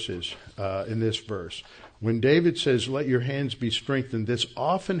these verses, in this verse? When David says, let your hands be strengthened, this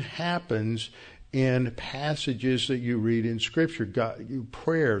often happens in passages that you read in Scripture.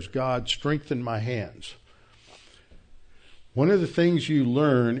 Prayers, God, strengthen my hands. One of the things you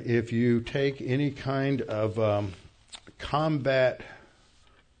learn if you take any kind of combat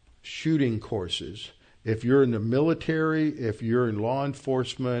shooting courses, if you're in the military, if you're in law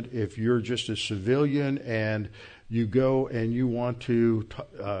enforcement, if you're just a civilian and you go and you want to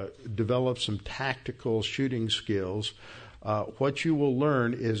develop some tactical shooting skills, what you will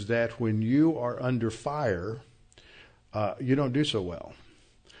learn is that when you are under fire, you don't do so well.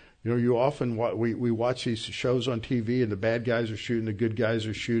 You know, you often we watch these shows on TV, and the bad guys are shooting, the good guys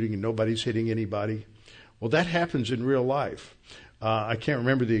are shooting, and nobody's hitting anybody. Well, that happens in real life. I can't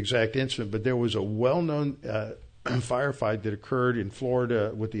remember the exact incident, but there was a well-known firefight that occurred in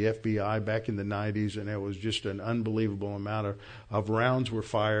Florida with the FBI back in the 90s, and it was just an unbelievable amount of rounds were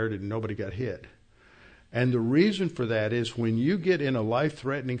fired and nobody got hit. And the reason for that is when you get in a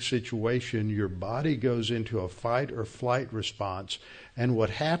life-threatening situation, your body goes into a fight or flight response, and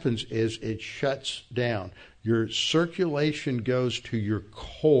what happens is it shuts down. Your circulation goes to your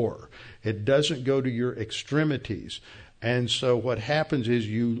core. It doesn't go to your extremities. And so what happens is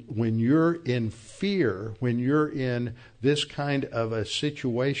when you're in fear, when you're in this kind of a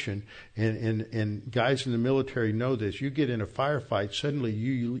situation, and guys in the military know this, you get in a firefight, suddenly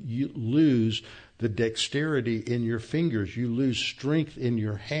you lose the dexterity in your fingers. You lose strength in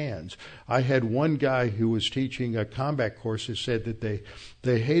your hands. I had one guy who was teaching a combat course who said that they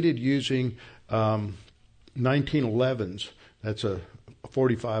hated using 1911s. That's a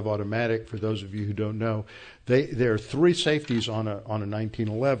 45 automatic, for those of you who don't know. There are three safeties on a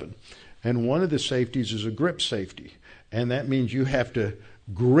 1911, and one of the safeties is a grip safety, and that means you have to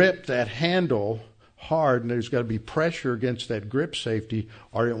grip that handle hard, and there's got to be pressure against that grip safety,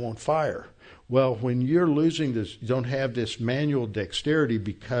 or it won't fire. Well, when you're losing this, you don't have this manual dexterity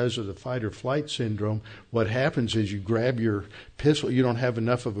because of the fight or flight syndrome, what happens is you grab your pistol, you don't have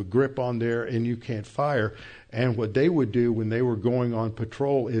enough of a grip on there, and you can't fire. And what they would do when they were going on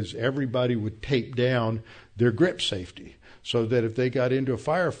patrol is everybody would tape down their grip safety so that if they got into a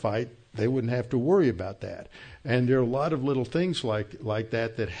firefight, they wouldn't have to worry about that. And there are a lot of little things like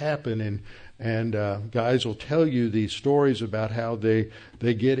that happen, and guys will tell you these stories about how they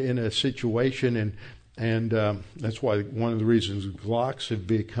get in a situation, and that's why one of the reasons Glocks have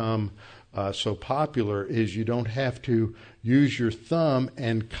become so popular is you don't have to use your thumb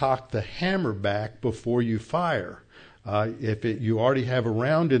and cock the hammer back before you fire. If you already have a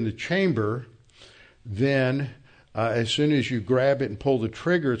round in the chamber, then as soon as you grab it and pull the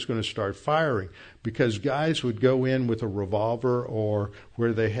trigger, it's going to start firing. Because guys would go in with a revolver or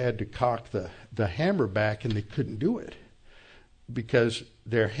where they had to cock the hammer back, and they couldn't do it because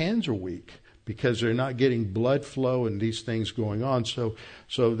their hands are weak, because they're not getting blood flow and these things going on. So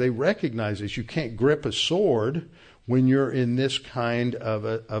they recognize this. You can't grip a sword when you're in this kind of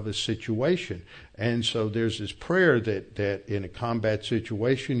a situation. And so there's this prayer that in a combat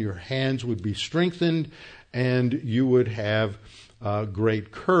situation, your hands would be strengthened and you would have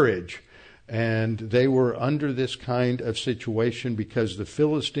great courage. And they were under this kind of situation because the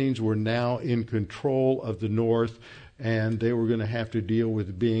Philistines were now in control of the north, and they were going to have to deal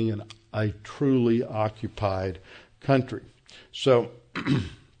with being a truly occupied country. So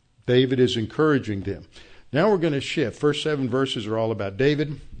David is encouraging them. Now we're going to shift. First 7 verses are all about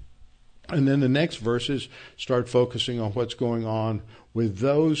David, and then the next verses start focusing on what's going on with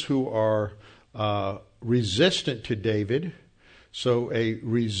those who are resistant to David. So a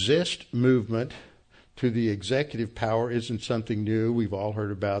resist movement to the executive power isn't something new. We've all heard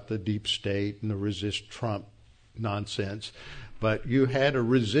about the deep state and the resist Trump nonsense. But you had a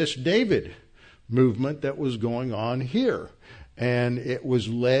resist David movement that was going on here. And it was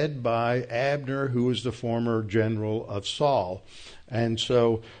led by Abner, who was the former general of Saul. And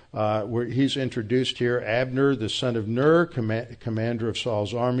so he's introduced here. Abner, the son of Ner, commander of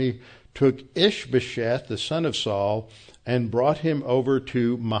Saul's army, took Ishbosheth, the son of Saul, and brought him over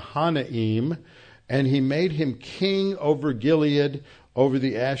to Mahanaim, and he made him king over Gilead, over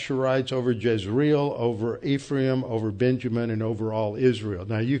the Asherites, over Jezreel, over Ephraim, over Benjamin, and over all Israel.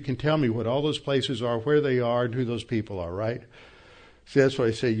 Now you can tell me what all those places are, where they are, and who those people are, right? See, that's why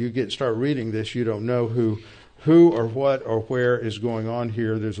I say start reading this, you don't know who or what or where is going on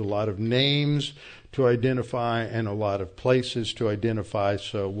here. There's a lot of names to identify and a lot of places to identify,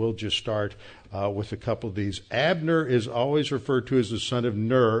 so we'll just start with a couple of these. Abner is always referred to as the son of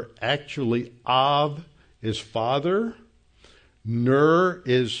Ner. Actually, Av is father. Ner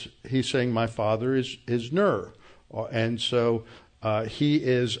he's saying my father is Ner. And so he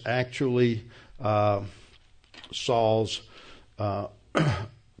is actually Saul's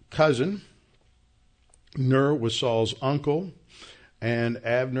cousin. Ner was Saul's uncle, and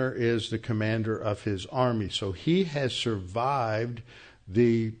Abner is the commander of his army. So he has survived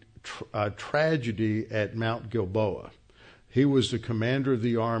the tragedy at Mount Gilboa. He was the commander of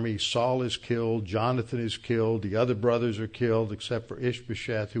the army. Saul is killed. Jonathan is killed. The other brothers are killed except for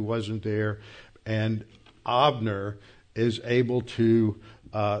Ishbosheth, who wasn't there. And Abner is able to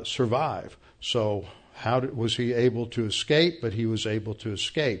survive. So how was he able to escape? But he was able to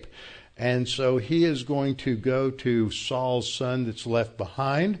escape. And so he is going to go to Saul's son that's left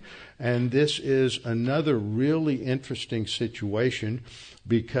behind. And this is another really interesting situation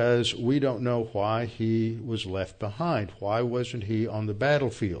because we don't know why he was left behind. Why wasn't he on the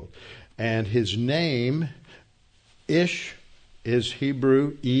battlefield? And his name, Ish, is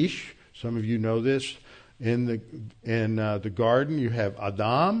Hebrew Ish. Some of you know this. In the garden, you have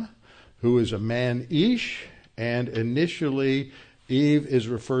Adam, who is a man Ish, and initially Eve is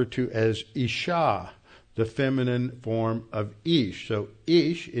referred to as Isha, the feminine form of Ish. So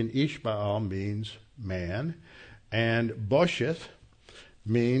Ish in Ishbaal means man, and Bosheth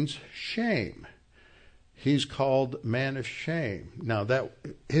means shame. He's called man of shame. Now that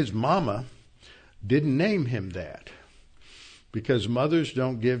his mama didn't name him that, because mothers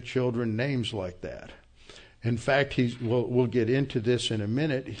don't give children names like that. In fact, we'll get into this in a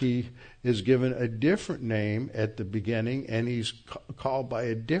minute. He is given a different name at the beginning, and he's called by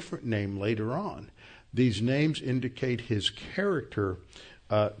a different name later on. These names indicate his character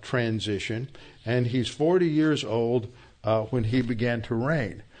transition, and he's 40 years old when he began to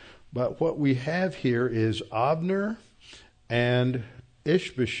reign. But what we have here is Abner and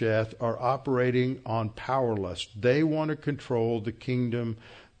Ishbosheth are operating on power lust. They want to control the kingdom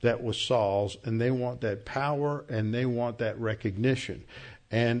that was Saul's, and they want that power and they want that recognition.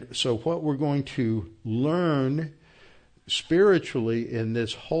 And so what we're going to learn spiritually in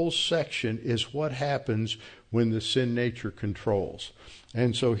this whole section is what happens when the sin nature controls.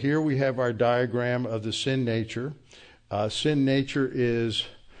 And so here we have our diagram of the sin nature. Sin nature is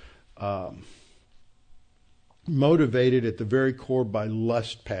motivated at the very core by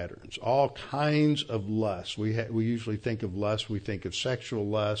lust patterns, all kinds of lust. We usually think of lust, we think of sexual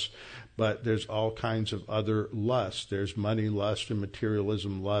lust, but there's all kinds of other lusts. There's money lust and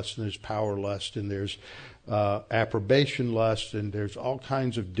materialism lust, and there's power lust, and there's approbation lust, and there's all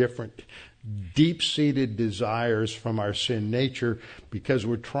kinds of different deep-seated desires from our sin nature because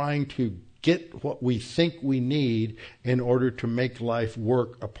we're trying to get what we think we need in order to make life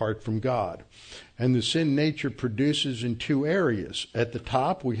work apart from God. And the sin nature produces in two areas. At the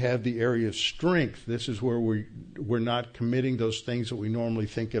top, we have the area of strength. This is where we're not committing those things that we normally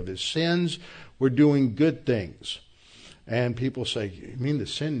think of as sins. We're doing good things. And people say, you mean the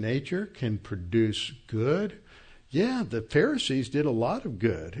sin nature can produce good? Yeah, the Pharisees did a lot of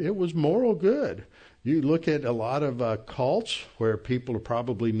good. It was moral good. You look at a lot of cults where people are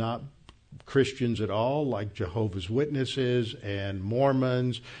probably not Christians at all, like Jehovah's Witnesses and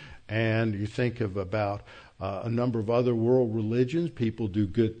Mormons, and you think of about a number of other world religions. People do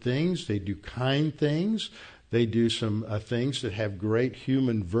good things. They do kind things. They do some things that have great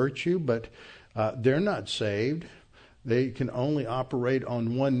human virtue, but they're not saved. They can only operate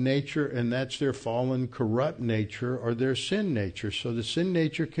on one nature, and that's their fallen, corrupt nature or their sin nature. So the sin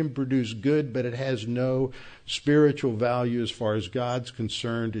nature can produce good, but it has no spiritual value as far as God's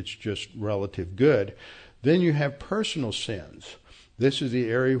concerned. It's just relative good. Then you have personal sins. This is the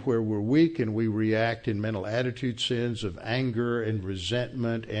area where we're weak and we react in mental attitude sins of anger and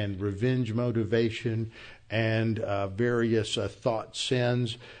resentment and revenge motivation and various thought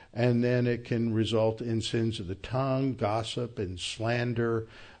sins. And then it can result in sins of the tongue, gossip and slander,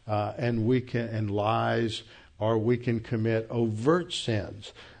 and lies, or we can commit overt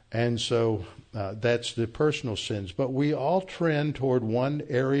sins. And so that's the personal sins. But we all trend toward one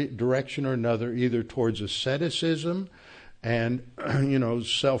direction or another, either towards asceticism and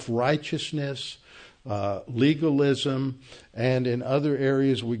self-righteousness, legalism, and in other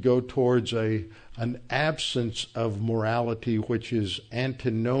areas we go towards an absence of morality, which is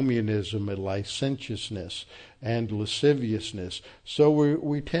antinomianism and licentiousness and lasciviousness. So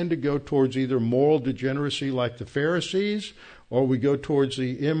we tend to go towards either moral degeneracy like the Pharisees, or we go towards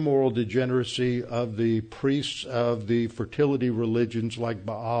the immoral degeneracy of the priests of the fertility religions like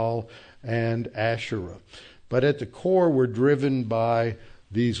Baal and Asherah. But at the core, we're driven by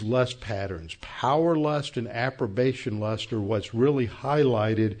these lust patterns. Power lust and approbation lust are what's really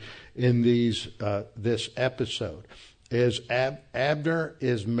highlighted in this episode. As Abner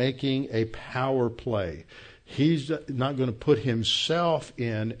is making a power play. He's not going to put himself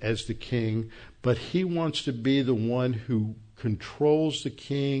in as the king, but he wants to be the one who controls the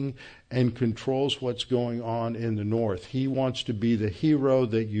king and controls what's going on in the north. He wants to be the hero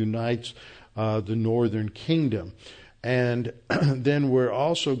that unites the northern kingdom. And then we're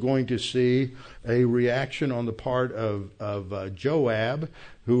also going to see a reaction on the part of Joab,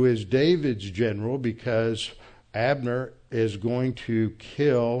 who is David's general, because Abner is going to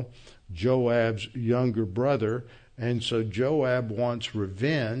kill Joab's younger brother. And so Joab wants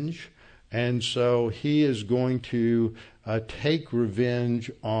revenge. And so he is going to take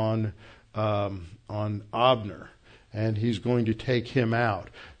revenge on Abner, and he's going to take him out.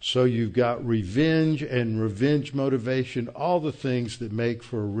 So you've got revenge and revenge motivation, all the things that make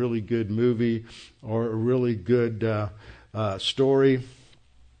for a really good movie or a really good story.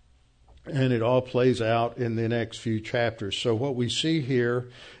 And it all plays out in the next few chapters. So what we see here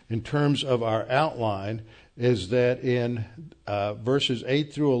in terms of our outline is that in verses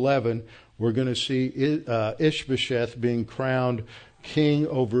 8 through 11, we're going to see Ishbosheth being crowned king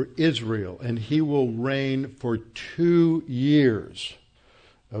over Israel, and he will reign for 2 years.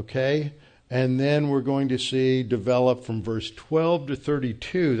 Okay? And then we're going to see develop from verse 12 to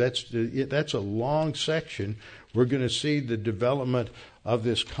 32. That's a long section. We're going to see the development of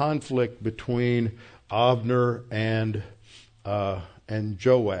this conflict between Abner and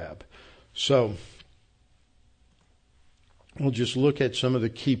Joab. So we'll just look at some of the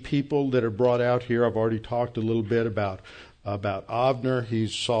key people that are brought out here. I've already talked a little bit about Abner.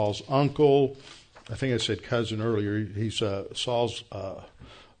 He's Saul's uncle. I think I said cousin earlier. He's Saul's.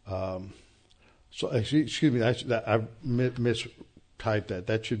 Excuse me. I mistyped that.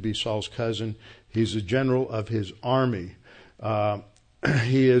 That should be Saul's cousin. He's the general of his army.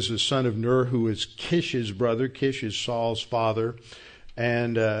 He is the son of Ner, who is Kish's brother. Kish is Saul's father.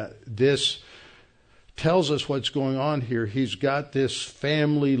 And this tells us what's going on here. He's got this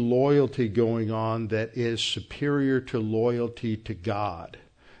family loyalty going on that is superior to loyalty to God.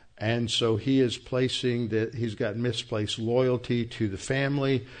 And so he is he's got misplaced loyalty to the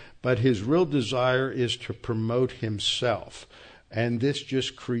family, but his real desire is to promote himself. And this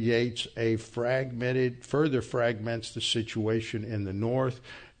just creates further fragments the situation in the north.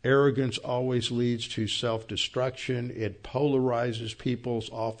 Arrogance always leads to self-destruction. It polarizes people,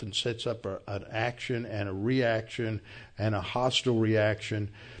 often sets up an action and a reaction and a hostile reaction.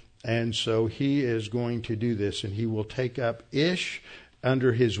 And so he is going to do this, and he will take up Ish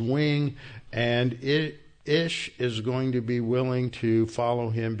under his wing, and Ish is going to be willing to follow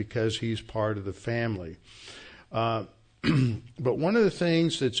him because he's part of the family. But one of the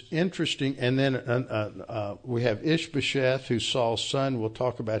things that's interesting, and then we have Ishbosheth, who's Saul's son. We'll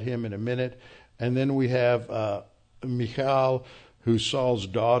talk about him in a minute. And then we have Michal, who's Saul's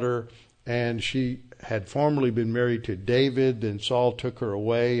daughter, and she had formerly been married to David. Then Saul took her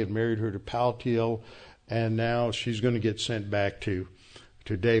away and married her to Paltiel, and now she's going to get sent back to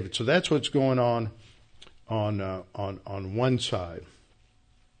David. So that's what's going on one side.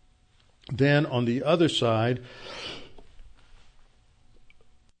 Then on the other side,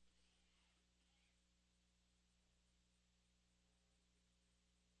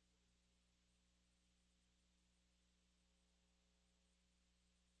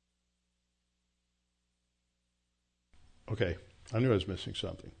 okay, I knew I was missing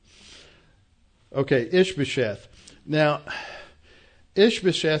something. Okay, Ishbosheth. Now,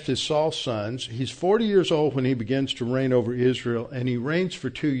 Ishbosheth is Saul's son. He's 40 years old when he begins to reign over Israel, and he reigns for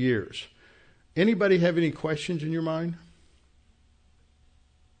 2 years. Anybody have any questions in your mind?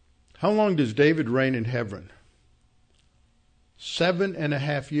 How long does David reign in Hebron?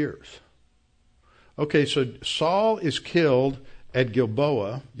 7.5 years. Okay, so Saul is killed at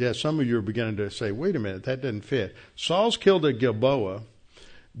Gilboa. Yeah, some of you are beginning to say, wait a minute, that doesn't fit. Saul's killed at Gilboa.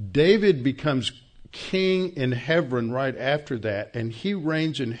 David becomes king in Hebron right after that, and he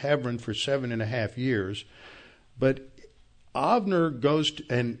reigns in Hebron for 7.5 years. But Abner goes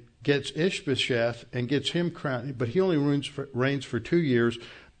and gets Ishbosheth and gets him crowned, but he only reigns for 2 years.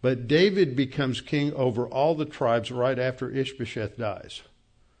 But David becomes king over all the tribes right after Ishbosheth dies.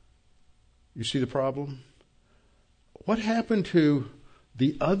 You see the problem? What happened to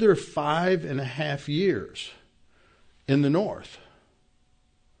the other 5.5 years in the north?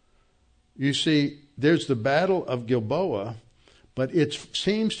 You see, there's the Battle of Gilboa, but it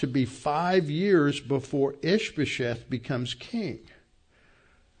seems to be 5 years before Ishbosheth becomes king.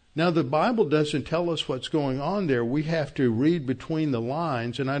 Now, the Bible doesn't tell us what's going on there. We have to read between the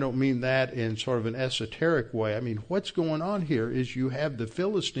lines, and I don't mean that in sort of an esoteric way. I mean, what's going on here is you have the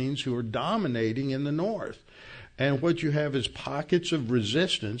Philistines who are dominating in the north. And what you have is pockets of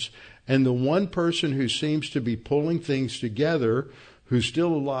resistance, and the one person who seems to be pulling things together, who's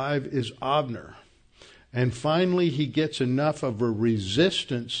still alive, is Abner. And finally, he gets enough of a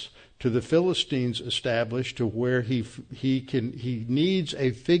resistance to the Philistines established to where he needs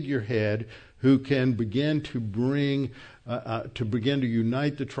a figurehead who can begin to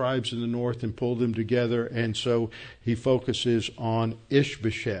unite the tribes in the north and pull them together. And so he focuses on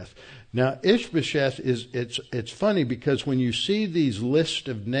Ishbosheth. Now, Ishbosheth it's funny because when you see these lists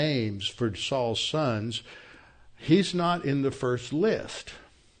of names for Saul's sons, he's not in the first list.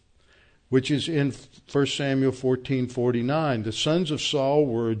 which is in 1 Samuel 14:49. The sons of Saul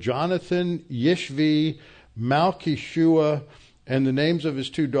were Jonathan, Yishvi, Malchishua, and the names of his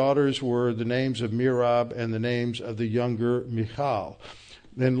two daughters were the names of Merab and the names of the younger Michal.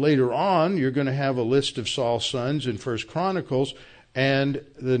 Then later on, you're going to have a list of Saul's sons in 1 Chronicles, and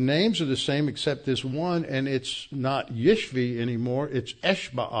the names are the same except this one, and it's not Yishvi anymore, it's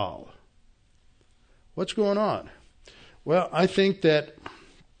Eshbaal. What's going on? Well, I think that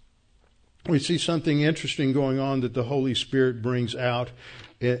we see something interesting going on that the Holy Spirit brings out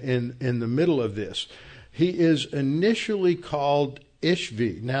in the middle of this. He is initially called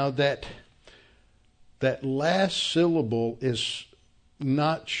Ishvi. Now that last syllable is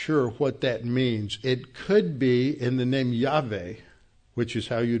not sure what that means. It could be in the name Yahweh, which is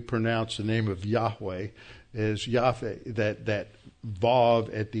how you'd pronounce the name of Yahweh, is Yahweh, that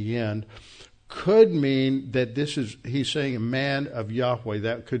vav at the end. Could mean that he's saying a man of Yahweh.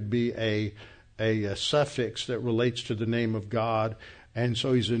 That could be a suffix that relates to the name of God. And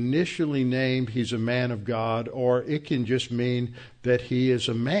so he's initially named, he's a man of God, or it can just mean that he is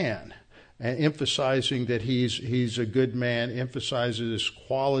a man, emphasizing that he's a good man, emphasizes this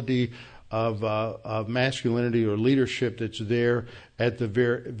quality of masculinity or leadership that's there at the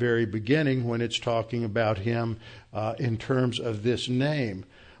very, very beginning when it's talking about him in terms of this name.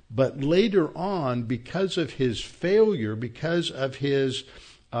 But later on, because of his failure, because of his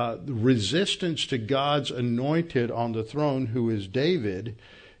resistance to God's anointed on the throne, who is David,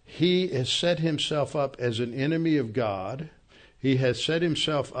 he has set himself up as an enemy of God. He has set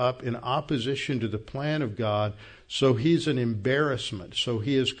himself up in opposition to the plan of God, so he's an embarrassment. So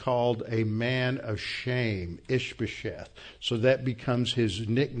he is called a man of shame, Ishbosheth. So that becomes his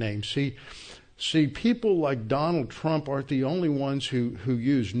nickname. See, people like Donald Trump aren't the only ones who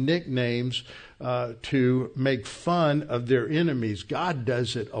use nicknames to make fun of their enemies. God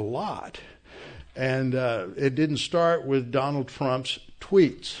does it a lot. And it didn't start with Donald Trump's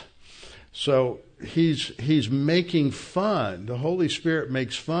tweets. So he's making fun. The Holy Spirit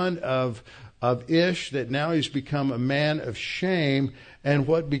makes fun of Ish, that now he's become a man of shame. And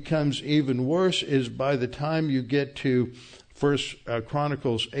what becomes even worse is by the time you get to First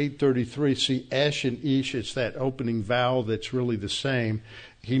Chronicles 8:33, see Esh and Ish, it's that opening vowel that's really the same.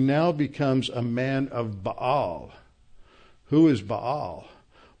 He now becomes a man of Baal. Who is Baal?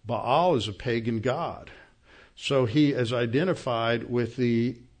 Baal is a pagan god. So he is identified with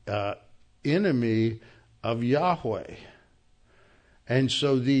the enemy of Yahweh. And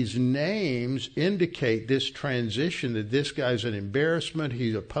so these names indicate this transition, that this guy's an embarrassment.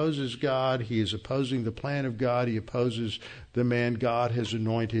 He opposes God. He is opposing the plan of God. He opposes the man God has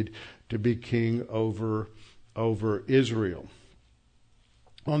anointed to be king over Israel.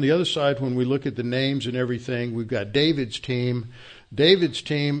 On the other side, when we look at the names and everything, we've got David's team. David's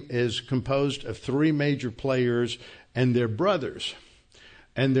team is composed of three major players and their brothers.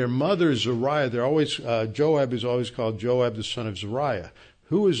 And their mother, Zeruiah, Joab is always called Joab, the son of Zeruiah.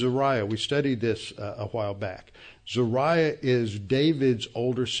 Who is Zeruiah? We studied this a while back. Zeruiah is David's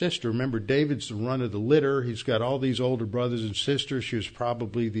older sister. Remember, David's the run of the litter. He's got all these older brothers and sisters. She was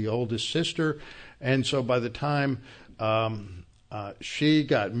probably the oldest sister. And so by the time she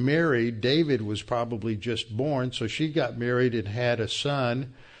got married, David was probably just born. So she got married and had a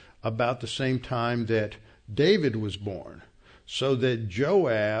son about the same time that David was born. So that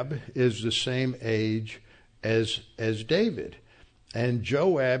Joab is the same age as David, and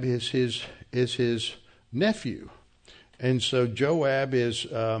Joab is his nephew, and so Joab has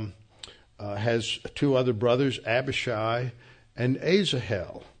two other brothers, Abishai and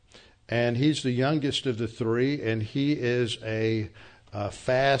Asahel, and he's the youngest of the three, and he is a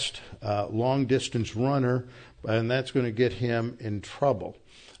fast, long distance runner, and that's going to get him in trouble.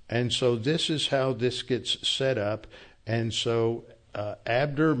 And so this is how this gets set up. And so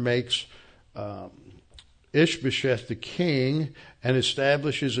Abner makes Ishbosheth the king and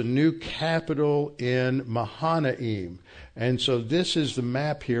establishes a new capital in Mahanaim. And so this is the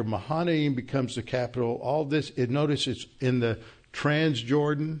map here. Mahanaim becomes the capital. All this, notice it's in the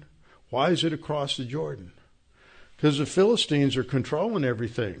Transjordan. Why is it across the Jordan? Because the Philistines are controlling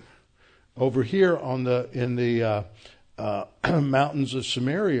everything over here in the mountains of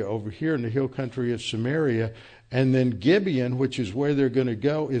Samaria, over here in the hill country of Samaria. And then Gibeon, which is where they're going to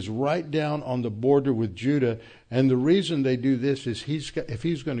go, is right down on the border with Judah. And the reason they do this is if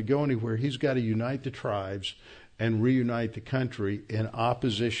he's going to go anywhere, he's got to unite the tribes and reunite the country in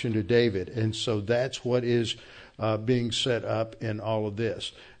opposition to David. And so that's what is being set up in all of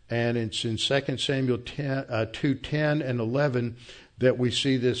this. And it's in 2 Samuel 2:10 and 11 that we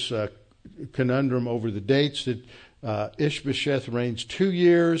see this conundrum over the dates, that Ishbosheth reigns 2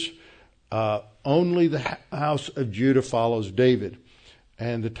 years, only the house of Judah follows David.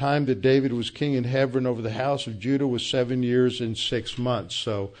 And the time that David was king in Hebron over the house of Judah was 7 years and 6 months.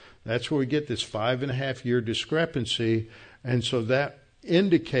 So that's where we get this 5.5 year discrepancy. And so that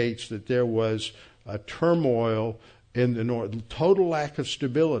indicates that there was a turmoil in the north, total lack of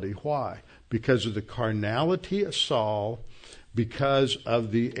stability. Why? Because of the carnality of Saul, because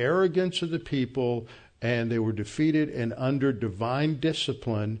of the arrogance of the people, and they were defeated and under divine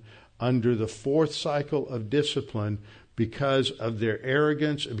discipline, under the fourth cycle of discipline, because of their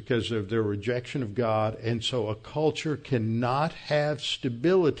arrogance and because of their rejection of God. And so a culture cannot have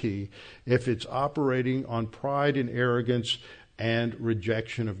stability if it's operating on pride and arrogance and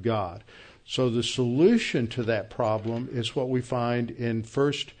rejection of God. So the solution to that problem is what we find in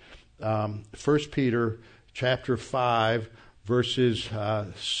First Peter chapter 5, verses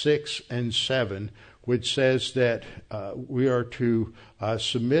 6 and 7, which says that we are to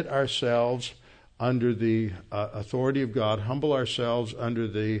submit ourselves under the authority of God, humble ourselves under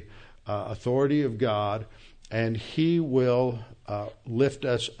the authority of God, and He will lift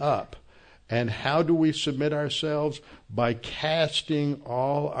us up. And how do we submit ourselves? By casting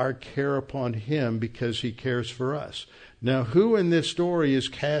all our care upon Him, because He cares for us. Now, who in this story is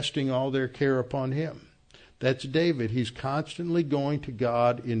casting all their care upon Him? That's David. He's constantly going to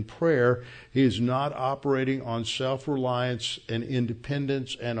God in prayer. He is not operating on self-reliance and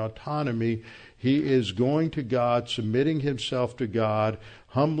independence and autonomy. He is going to God, submitting himself to God,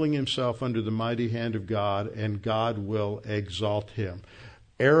 humbling himself under the mighty hand of God, and God will exalt him.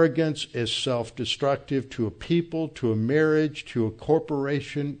 Arrogance is self-destructive to a people, to a marriage, to a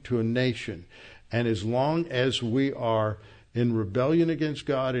corporation, to a nation. And as long as we are in rebellion against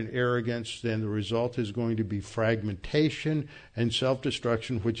God and arrogance, then the result is going to be fragmentation and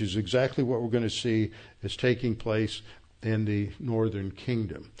self-destruction, which is exactly what we're going to see is taking place in the northern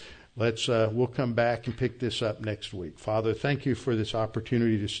kingdom. We'll come back and pick this up next week. Father, thank you for this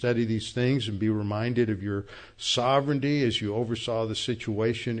opportunity to study these things and be reminded of your sovereignty as you oversaw the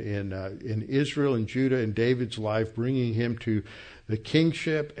situation in Israel and Judah and David's life, bringing him to the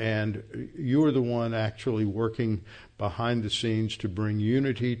kingship, and you are the one actually working behind the scenes to bring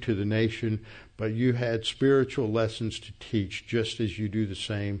unity to the nation, but you had spiritual lessons to teach just as you do the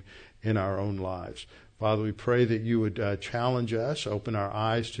same in our own lives. Father, we pray that you would challenge us, open our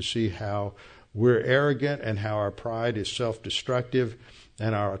eyes to see how we're arrogant and how our pride is self-destructive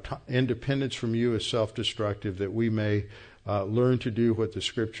and our independence from you is self-destructive, that we may learn to do what the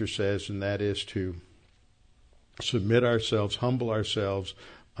Scripture says, and that is to submit ourselves, humble ourselves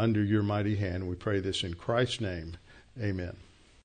under your mighty hand. We pray this in Christ's name. Amen.